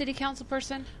 7 city council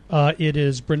person? It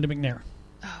is Brenda McNair.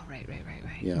 Oh, right.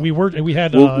 Yeah. We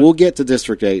had. We'll get to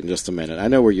District 8 in just a minute. I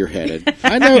know where you're headed.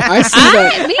 I know. I see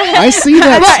that. I see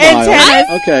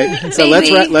that smile. Okay, so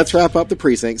let's wrap up the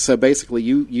precinct. So basically,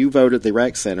 you vote at the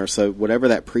rec center. So whatever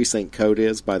that precinct code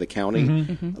is by the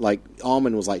county, like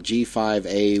Almond was like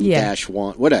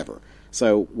G5A-1, whatever.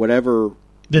 So whatever.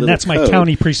 Then that's code, my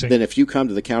county precinct. Then if you come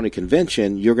to the county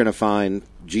convention, you're going to find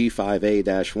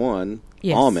G5A-1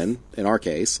 Almond in our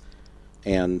case,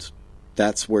 and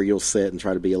that's where you'll sit and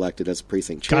try to be elected as a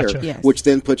precinct chair, which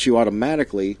then puts you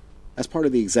automatically as part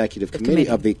of the executive committee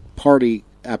of the party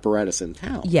apparatus in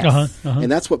town. Yes.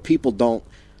 And that's what people don't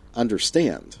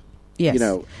understand. Yes. You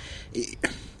know,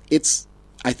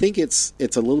 I think it's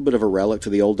a little bit of a relic to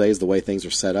the old days, the way things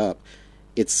are set up.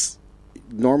 It's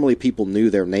normally people knew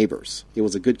their neighbors. It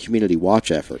was a good community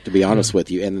watch effort, to be honest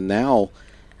with you. And now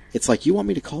it's like, you want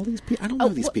me to call these people? I don't know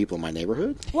these people in my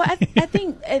neighborhood. Well, I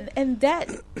think, and that...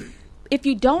 If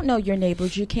you don't know your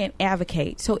neighbors, you can't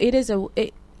advocate. So it is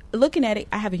looking at it,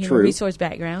 I have a human resource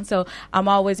background, so I'm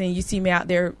always, and you see me out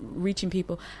there reaching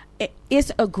people.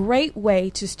 It's a great way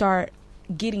to start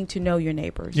getting to know your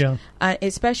neighbors,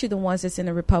 especially the ones that's in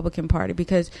the Republican Party,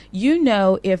 because you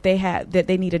know if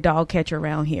they need a dog catcher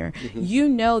around here, you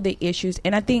know the issues.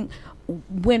 And I think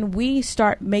when we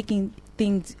start making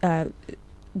things,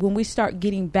 when we start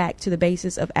getting back to the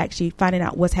basis of actually finding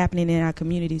out what's happening in our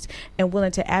communities and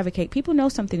willing to advocate, people know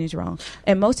something is wrong,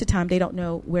 and most of the time they don't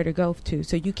know where to go to.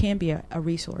 So you can be a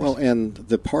resource. Well, and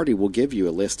the party will give you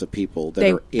a list of people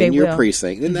that are in your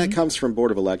precinct, and that comes from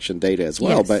Board of Election data as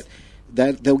well. But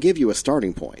that they'll give you a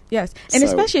starting point. Yes, and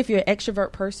especially if you're an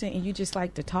extrovert person and you just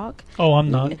like to talk. Oh,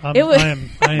 I'm not. I am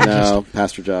no,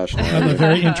 Pastor Josh. I'm a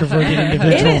very introverted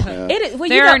individual.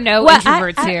 There are no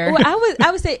introverts here. I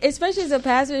would say, especially as a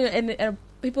pastor and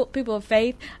people of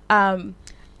faith,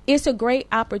 it's a great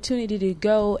opportunity to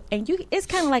go, and it's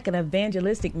kind of like an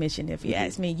evangelistic mission, if you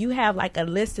ask me. You have like a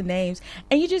list of names,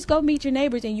 and you just go meet your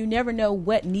neighbors, and you never know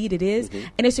what need it is.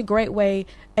 And it's a great way.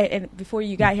 And before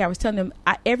you got here, I was telling them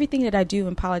everything that I do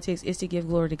in politics is to give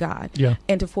glory to God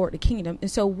and to forward the kingdom. And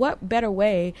so what better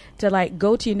way to like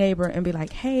go to your neighbor and be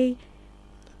like, hey,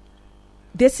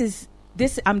 this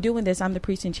I'm doing this, I'm the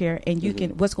precinct chair, and you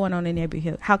can, what's going on in the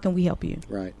neighborhood, how can we help you?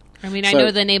 Right. I mean, I know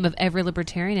the name of every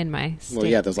libertarian in my state. Well,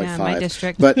 yeah, there's like 5. My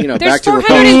district. But, there's back to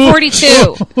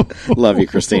 442. Love you,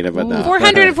 Christina, but no.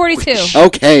 442.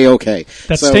 Okay.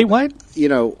 That's statewide?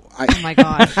 Oh, my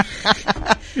God.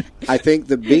 I think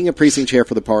that being a precinct chair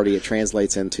for the party, it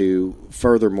translates into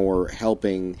furthermore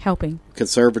helping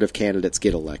conservative candidates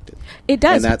get elected. It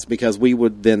does. And that's because we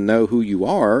would then know who you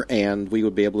are, and we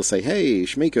would be able to say, hey,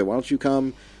 Shamike, why don't you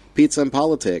come Pizza and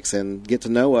Politics and get to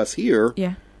know us here?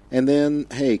 Yeah. And then,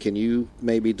 hey, can you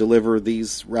maybe deliver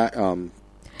these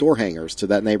door hangers to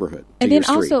that neighborhood? And then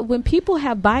also, when people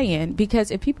have buy-in,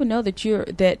 because if people know that you're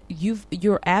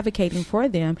advocating for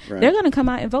them, they're going to come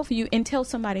out and vote for you and tell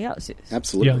somebody else.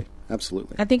 Absolutely,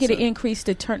 absolutely. I think it'll increase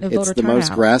the voter turnout. It's the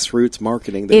most grassroots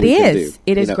marketing that we can do.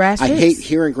 It is grassroots. I hate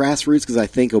hearing grassroots because I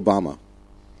think Obama.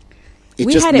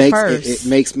 We had it first. It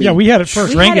makes me. Yeah, we had it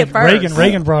first. Reagan brought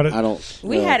it.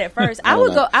 We had it first. I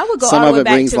would go. Some all the way of it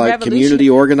back brings to like community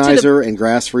organizer and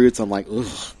grassroots. I'm like, ugh.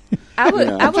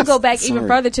 I would go back even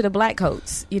further to the black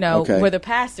coats. Where the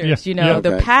pastors.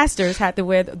 The pastors had to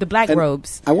wear the black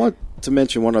robes. I want to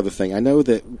mention one other thing. I know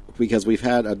that because we've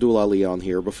had Abdul Ali on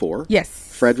here before. Yes.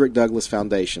 Frederick Douglass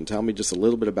Foundation. Tell me just a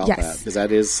little bit about that, because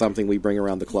that is something we bring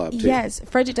around the club too. Yes,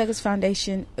 Frederick Douglass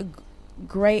Foundation.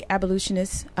 Great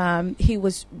abolitionist. He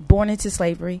was born into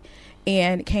slavery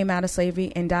and came out of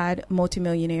slavery and died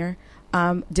multimillionaire,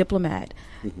 diplomat.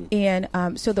 And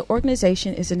so the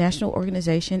organization is a national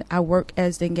organization. I work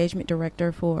as the engagement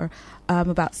director for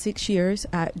about 6 years.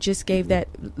 I just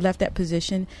left that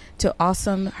position to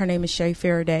awesome. Her name is Shay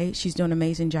Faraday. She's doing an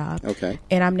amazing job. Okay.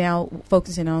 And I'm now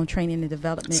focusing on training and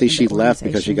development. See, she left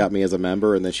because she got me as a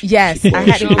member, and then she. Yes, I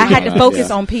had to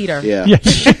focus on Peter. Yeah.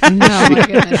 No, my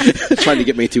goodness. Trying to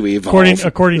get me to evolve.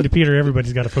 According to Peter,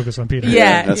 everybody's got to focus on Peter.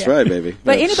 Yeah, that's right, baby.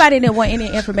 But anybody that want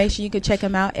any information, you can check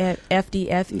them out at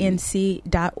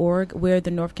fdfnc.org. We're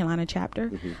the North Carolina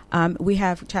chapter. We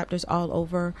have chapters all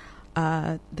over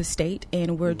the state,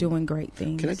 and we're doing great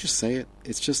things. Can I just say it?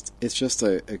 It's just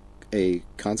a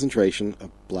concentration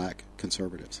of black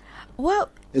conservatives. Well,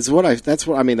 that's what I've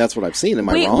seen. Am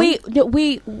I wrong?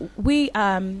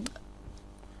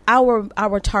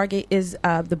 Our target is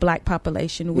the black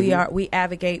population. We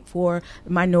advocate for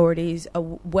minorities,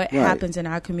 what happens in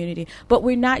our community. But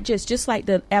we're not just like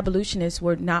the abolitionists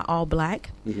were not all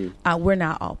black. We're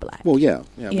not all black. Well, yeah.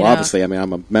 Well, obviously, I'm a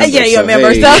member. Yeah, you're a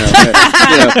member.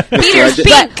 Peter's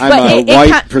pink. I'm a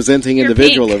white presenting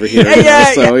individual pink. over here. I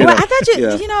thought it's a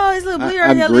little blue,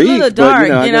 I'm a Greek, little dark.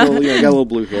 But, I got a little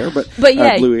blue hair, but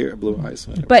blue eyes.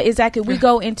 But exactly, we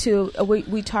go into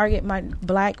we target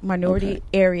black minority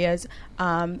areas.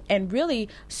 And really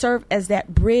serve as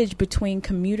that bridge between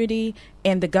community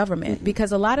and the government,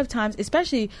 because a lot of times,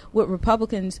 especially with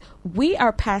Republicans, we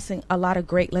are passing a lot of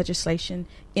great legislation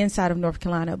inside of North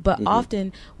Carolina, but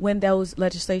often when that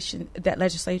legislation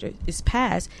is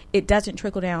passed, it doesn't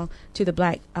trickle down to the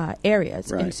black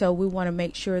areas. And so we want to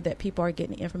make sure that people are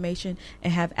getting information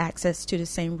and have access to the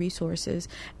same resources.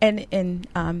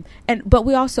 But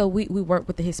we also we work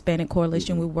with the Hispanic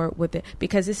Coalition. We work with it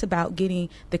because it's about getting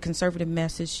the conservative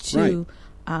message to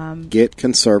get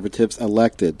conservatives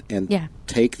elected and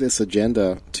take this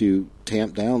agenda to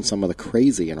tamp down some of the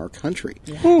crazy in our country.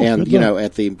 And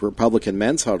at the Republican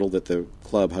men's huddle that the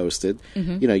club hosted,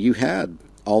 you had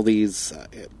all these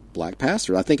black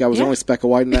pastors. I think I was the only speck of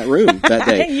white in that room that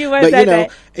day.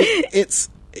 But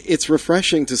it's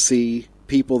refreshing to see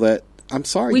people that I'm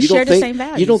sorry. We you share don't the think, same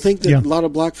values. You don't think that a lot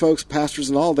of black folks, pastors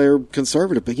and all, they're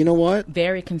conservative. But you know what?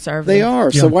 Very conservative. They are.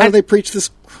 Yeah. So why do they preach this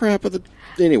crap of the...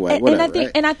 Anyway, And,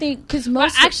 whatever. and I think because Well,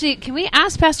 most... actually, can we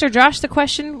ask Pastor Josh the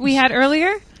question we had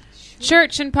earlier?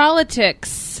 Church and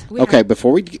politics. Okay,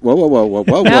 before we... Whoa.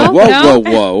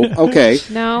 No. Okay.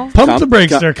 No. Pump the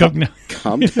brakes there, Coke.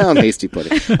 Calm down, hasty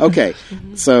pudding. Okay,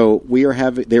 so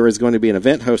there is going to be an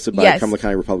event hosted by Yes. Cumberland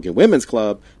County Republican Women's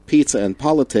Club, Pizza and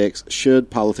Politics. Should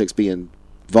politics be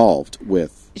involved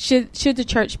with? should the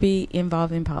church be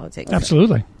involved in politics?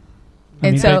 Absolutely.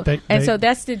 And so they-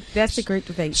 that's the great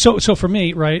debate. So for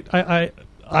me, right,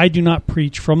 I do not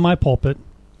preach from my pulpit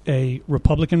a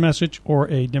Republican message or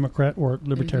a Democrat or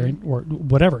Libertarian or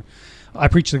whatever. I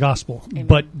preach the gospel. Amen.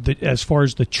 But as far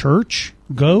as the church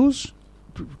goes,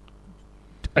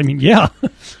 I mean, yeah,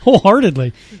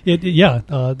 wholeheartedly.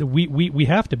 We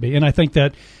have to be. And I think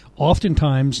that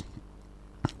oftentimes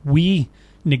we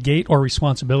negate our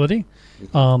responsibility.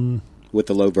 With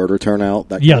the low voter turnout,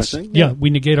 that Yes, kind of thing? yeah, we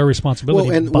negate our responsibility.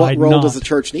 Well, and by what role not. does the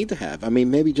church need to have? I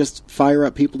mean, maybe just fire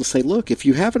up people to say, look, if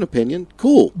you have an opinion,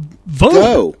 cool. vote?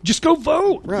 Go. Just go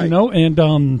vote. Right. You know,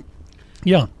 and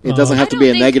yeah. It doesn't have to I be don't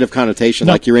a think- negative connotation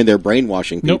No. like you're in there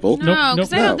brainwashing Nope. people. No,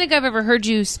 because I no. don't think I've ever heard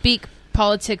you speak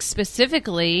politics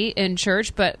specifically in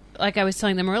church, but like I was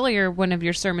telling them earlier, one of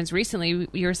your sermons recently,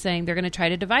 you were saying they're going to try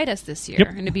to divide us this year Yep.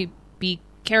 and to be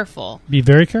careful. Be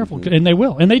very careful, and they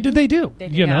will, and they do. They do.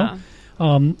 You know,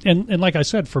 and like I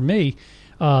said, for me,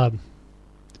 the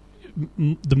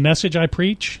message I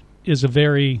preach is a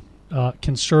very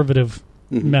conservative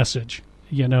message.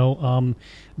 You know,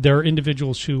 there are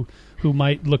individuals who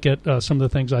might look at some of the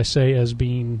things I say as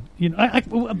being, you know,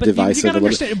 but Divisive you a got to little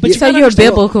understand. bit. But Yeah. you So gotta you're a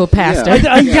understand- biblical pastor.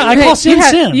 I call sin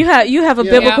sin. You have a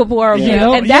biblical worldview, You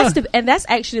know, and that's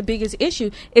actually the biggest issue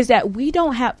is that we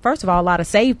don't have, first of all, a lot of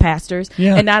saved pastors,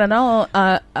 Yeah. and not at all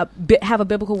have a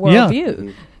biblical Yeah.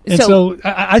 worldview. And so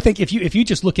I think if you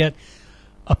just look at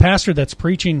a pastor that's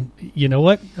preaching, you know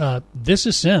what, this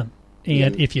is sin,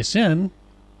 and if you sin,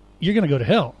 you're going to go to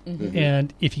hell,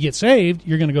 and if you get saved,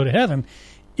 you're going to go to heaven.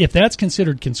 If that's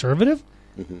considered conservative,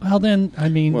 well, then I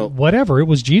mean, whatever. It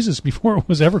was Jesus before it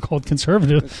was ever called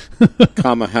conservative.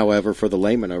 Comma, however, for the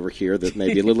layman over here that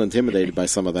may be a little intimidated by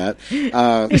some of that.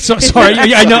 So, sorry,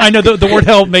 I know the word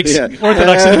hell makes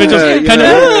Orthodox individuals kind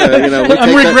of.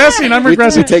 I'm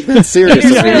regressing. We take that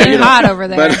seriously. It's really hot over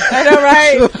there. I know,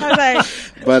 right? I was like,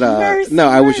 But no,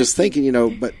 I was just thinking, you know,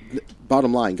 but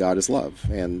bottom line, God is love,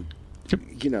 and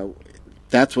you know,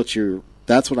 that's what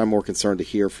I'm more concerned to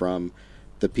hear from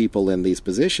the people in these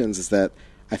positions is that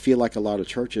I feel like a lot of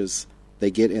churches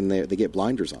they get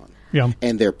blinders on,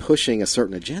 and they're pushing a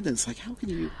certain agenda. And it's like, how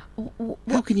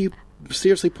can you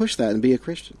seriously push that and be a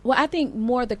Christian? well, I think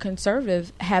more the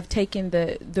conservatives have taken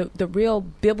the real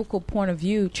biblical point of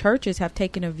view. Churches have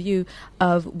taken a view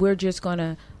of we're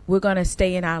going to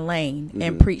stay in our lane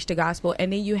and preach the gospel,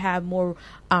 and then you have more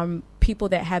people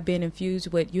that have been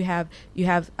infused with. You have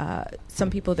some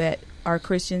people that are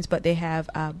Christians, but they have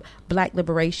black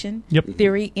liberation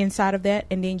theory inside of that,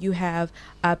 and then you have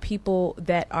people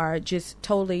that are just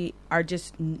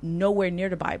nowhere near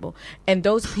the Bible, and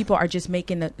those people are just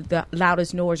making the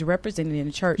loudest noise represented in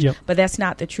the church. But that's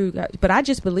not the true. But I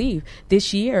just believe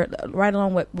this year, right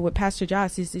along with Pastor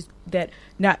Josh, is that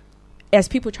not. As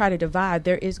people try to divide,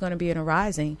 there is going to be an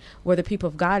arising where the people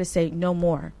of God is saying, no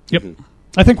more.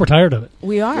 I think we're tired of it.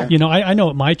 We are. You know, I know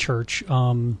at my church,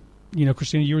 you know,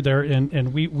 Christina, you were there,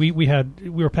 and we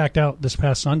were packed out this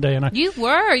past Sunday, and You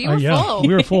were full.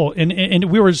 we were full,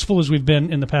 and we were as full as we've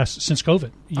been in the past since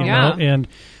COVID. You know, and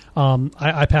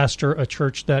I pastor a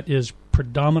church that is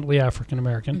predominantly African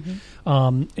American,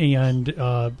 and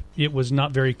it was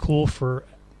not very cool for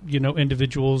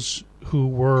individuals who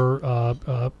were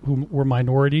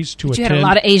minorities to But you attend. had a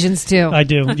lot of Asians too. I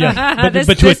do, yeah. But to this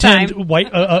attend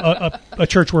time. a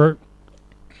church where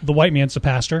the white man's the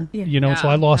pastor, so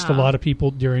I lost a Yeah. lot of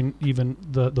people during even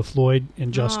the Floyd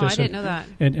injustice. I didn't know that.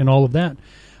 And all of that.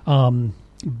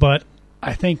 But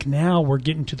I think now we're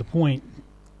getting to the point,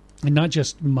 and not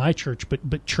just my church,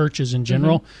 but churches in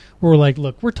general, where we're like,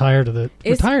 look, we're tired of the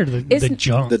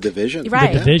junk, The division,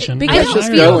 Right. the division. Because- I don't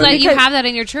just feel go that and- you have that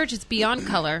in your church. It's beyond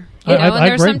color. I And there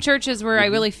are agree. some churches where I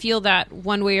really feel that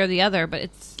one way or the other, but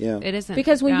it isn't.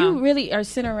 Because when you really are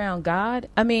sitting around God,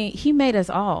 I mean, He made us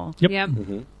all. Yep. Yep.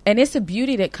 And it's a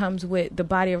beauty that comes with the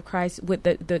body of Christ, with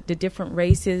the different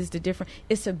races,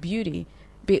 it's a beauty.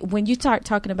 when you start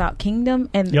talking about kingdom,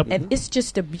 and it's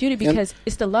just a beauty because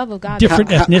it's the love of God. Different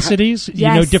ethnicities,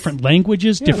 different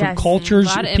languages, different cultures,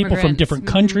 people from different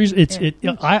countries.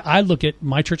 I look at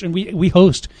my church, and we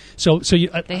host. So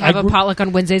they have a potluck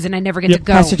on Wednesdays, and I never get to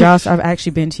go. Pastor Josh, I've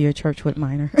actually been to your church with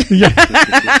Minor. It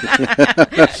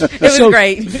was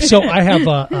great. So I have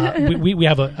we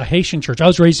have a Haitian church. I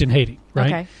was raised in Haiti,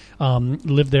 right? Okay.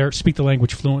 Lived there, speak the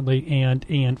language fluently,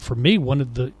 and for me, one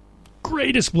of the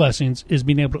greatest blessings is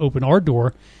being able to open our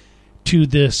door to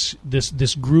this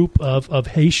group of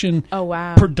Haitian,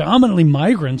 predominantly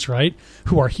migrants, right,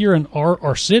 who are here in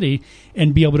our city,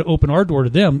 and be able to open our door to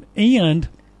them, and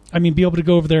be able to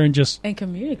go over there and just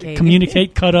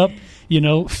communicate, cut up,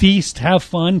 feast, have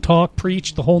fun, talk,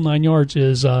 preach, the whole 9 yards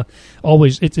is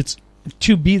always it's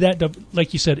to be that,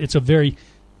 like you said, it's a very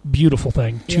beautiful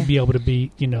thing to be able to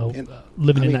be,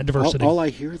 living in that diversity. All I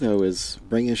hear, though, is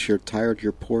bring us your tired,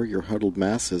 your poor, your huddled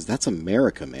masses. That's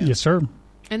America, man. Yes, sir.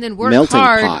 And then work melting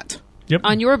hard pot.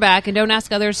 on your back and don't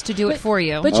ask others to do it for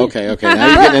you. Okay. Now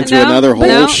you're getting into another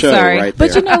whole show right there.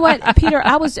 But you know what, Peter,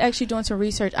 I was actually doing some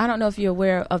research. I don't know if you're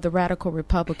aware of the radical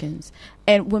Republicans.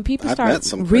 And when people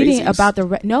start reading about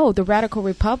the radical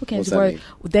Republicans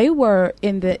they were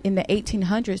in the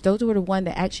 1800s. Those were the one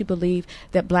that actually believed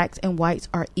that blacks and whites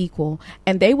are equal,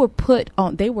 and they were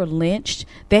they were lynched.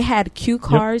 They had cue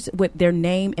cards with their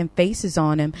name and faces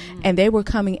on them, and they were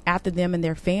coming after them and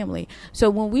their family. So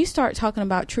when we start talking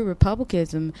about true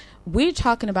republicanism, we're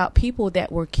talking about people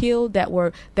that were killed, that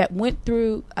went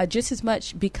through just as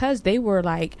much because they were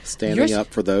like standing up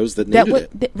for those that needed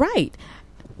it. Right.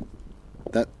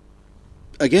 That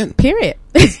again. Period.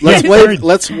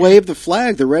 Let's wave the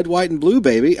flag, the red, white, and blue,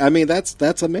 baby.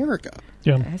 That's America.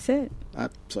 Yeah, that's it.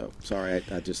 So sorry, I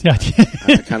kind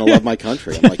of love my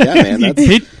country. I'm like, yeah, man.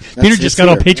 Peter just got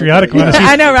all patriotic on us.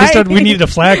 I know, right? We needed a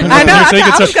flag. I know.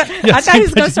 I thought he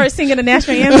was going to start singing the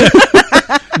national anthem.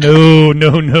 No.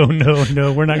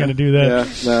 We're not going to do that.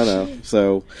 Yeah, no.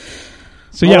 So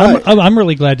yeah, right. I'm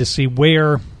really glad to see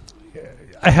where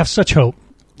I have such hope.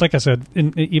 Like I said,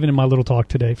 even in my little talk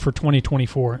today, for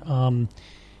 2024,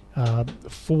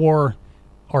 for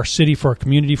our city, for our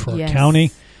community, for our county,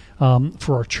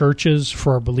 for our churches,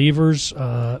 for our believers,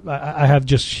 I have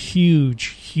just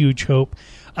huge hope.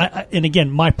 And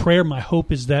again, my prayer, my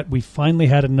hope is that we finally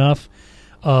had enough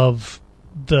of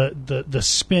the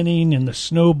spinning and the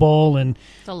snowball and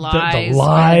the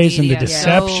lies and the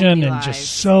deception and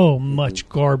just so much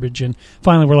garbage. And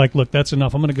finally, we're like, look, that's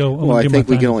enough. I'm going to go. Well, I think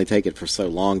we can only take it for so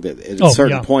long that at a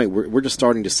certain point, we're just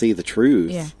starting to see the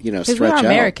truth. Yeah. Stretch we're out.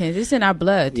 Americans. It's in our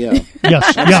blood. Yeah.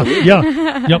 Yes.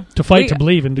 Yep. To fight, to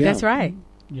believe, and that's right.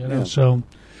 So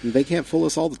they can't fool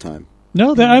us all the time.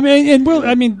 No, they've done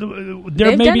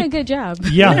a good job.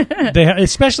 Yeah,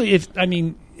 especially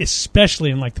in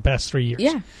like the past 3 years.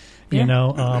 Yeah.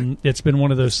 It's been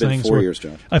one of those things. 4 years,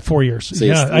 Josh. 4 years.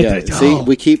 See,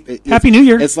 we keep Happy New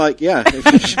Year. It's like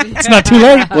it's not too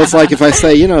late. Well, it's like if I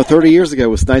say 30 years ago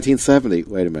was 1970.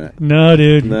 Wait a minute. No,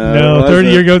 dude. No 30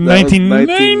 years ago,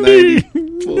 1990.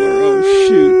 Oh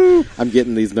shoot! I'm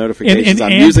getting these notifications on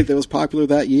music that was popular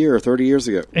that year or 30 years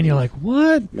ago. And you're like,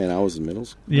 what? Man, I was in middle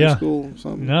school or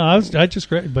something. No, I just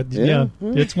great, but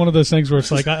it's one of those things where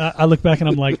it's like I look back and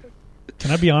I'm like, can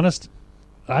I be honest?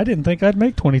 I didn't think I'd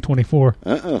make 2024,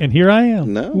 and here I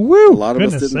am. No, woo! A lot of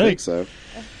us didn't think so.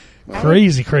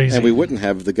 Crazy. And we wouldn't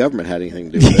have the government had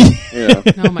anything to do with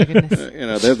it. Oh my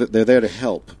goodness! They're there to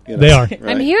help. They are. Right?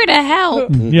 I'm here to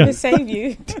help. To save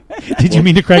you. Did you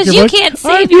mean to crack your voice? Because you can't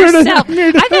save yourself.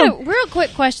 I got a real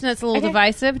quick question that's a little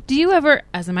divisive. Do you ever,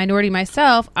 as a minority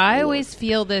myself, I always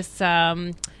feel this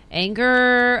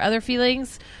anger, other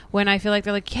feelings when I feel like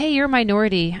they're like, hey, you're a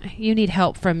minority. You need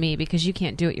help from me because you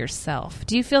can't do it yourself.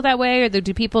 Do you feel that way? Or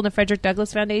do people in the Frederick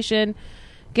Douglass Foundation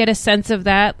get a sense of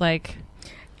that? Like,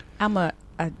 I'm a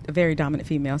very dominant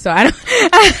female, so I don't.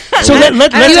 So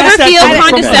let's do you ever feel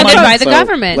condescended by the So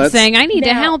government saying, I need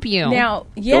to help you? Now,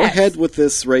 Go ahead with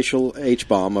this racial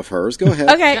H-bomb of hers. Go ahead.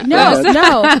 Okay, no.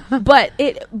 But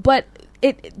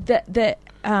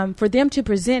for them to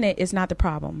present it is not the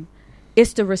problem.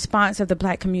 It's the response of the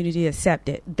black community to accept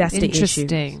it. That's the issue.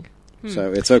 Interesting.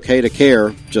 So it's okay to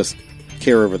care, just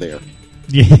care over there.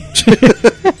 Yeah.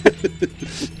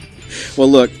 Well,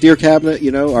 look, dear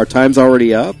Cabinet, our time's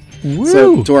already up. Woo.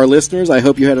 So to our listeners, I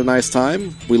hope you had a nice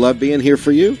time. We love being here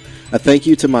for you. A thank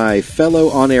you to my fellow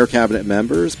on-air cabinet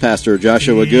members, Pastor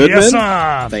Joshua Goodman. Yes,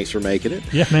 sir. Thanks for making it.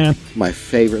 Yeah, man. My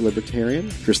favorite libertarian,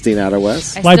 Christine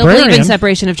Ottawest. I still believe Librarian. in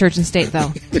separation of church and state,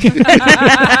 though.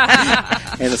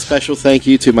 And a special thank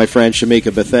you to my friend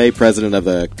Shamike, Bethea, president of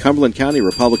the Cumberland County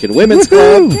Republican Women's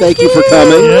Club. Thank you for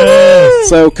coming. Yes.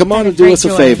 So come on and do great us a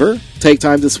joy. favor. Take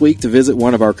time this week to visit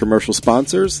one of our commercial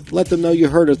sponsors. Let them know you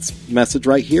heard its message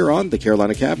right here on the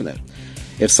Carolina Cabinet.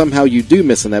 If somehow you do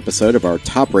miss an episode of our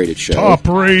top-rated show,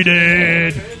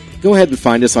 Top-rated. go ahead and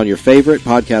find us on your favorite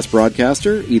podcast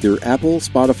broadcaster, either Apple,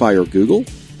 Spotify, or Google.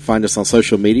 Find us on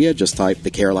social media. Just type the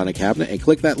Carolina Cabinet and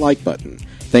click that like button.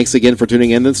 Thanks again for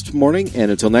tuning in this morning, and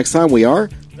until next time, we are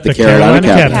The Carolina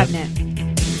Cabinet. Cabinet.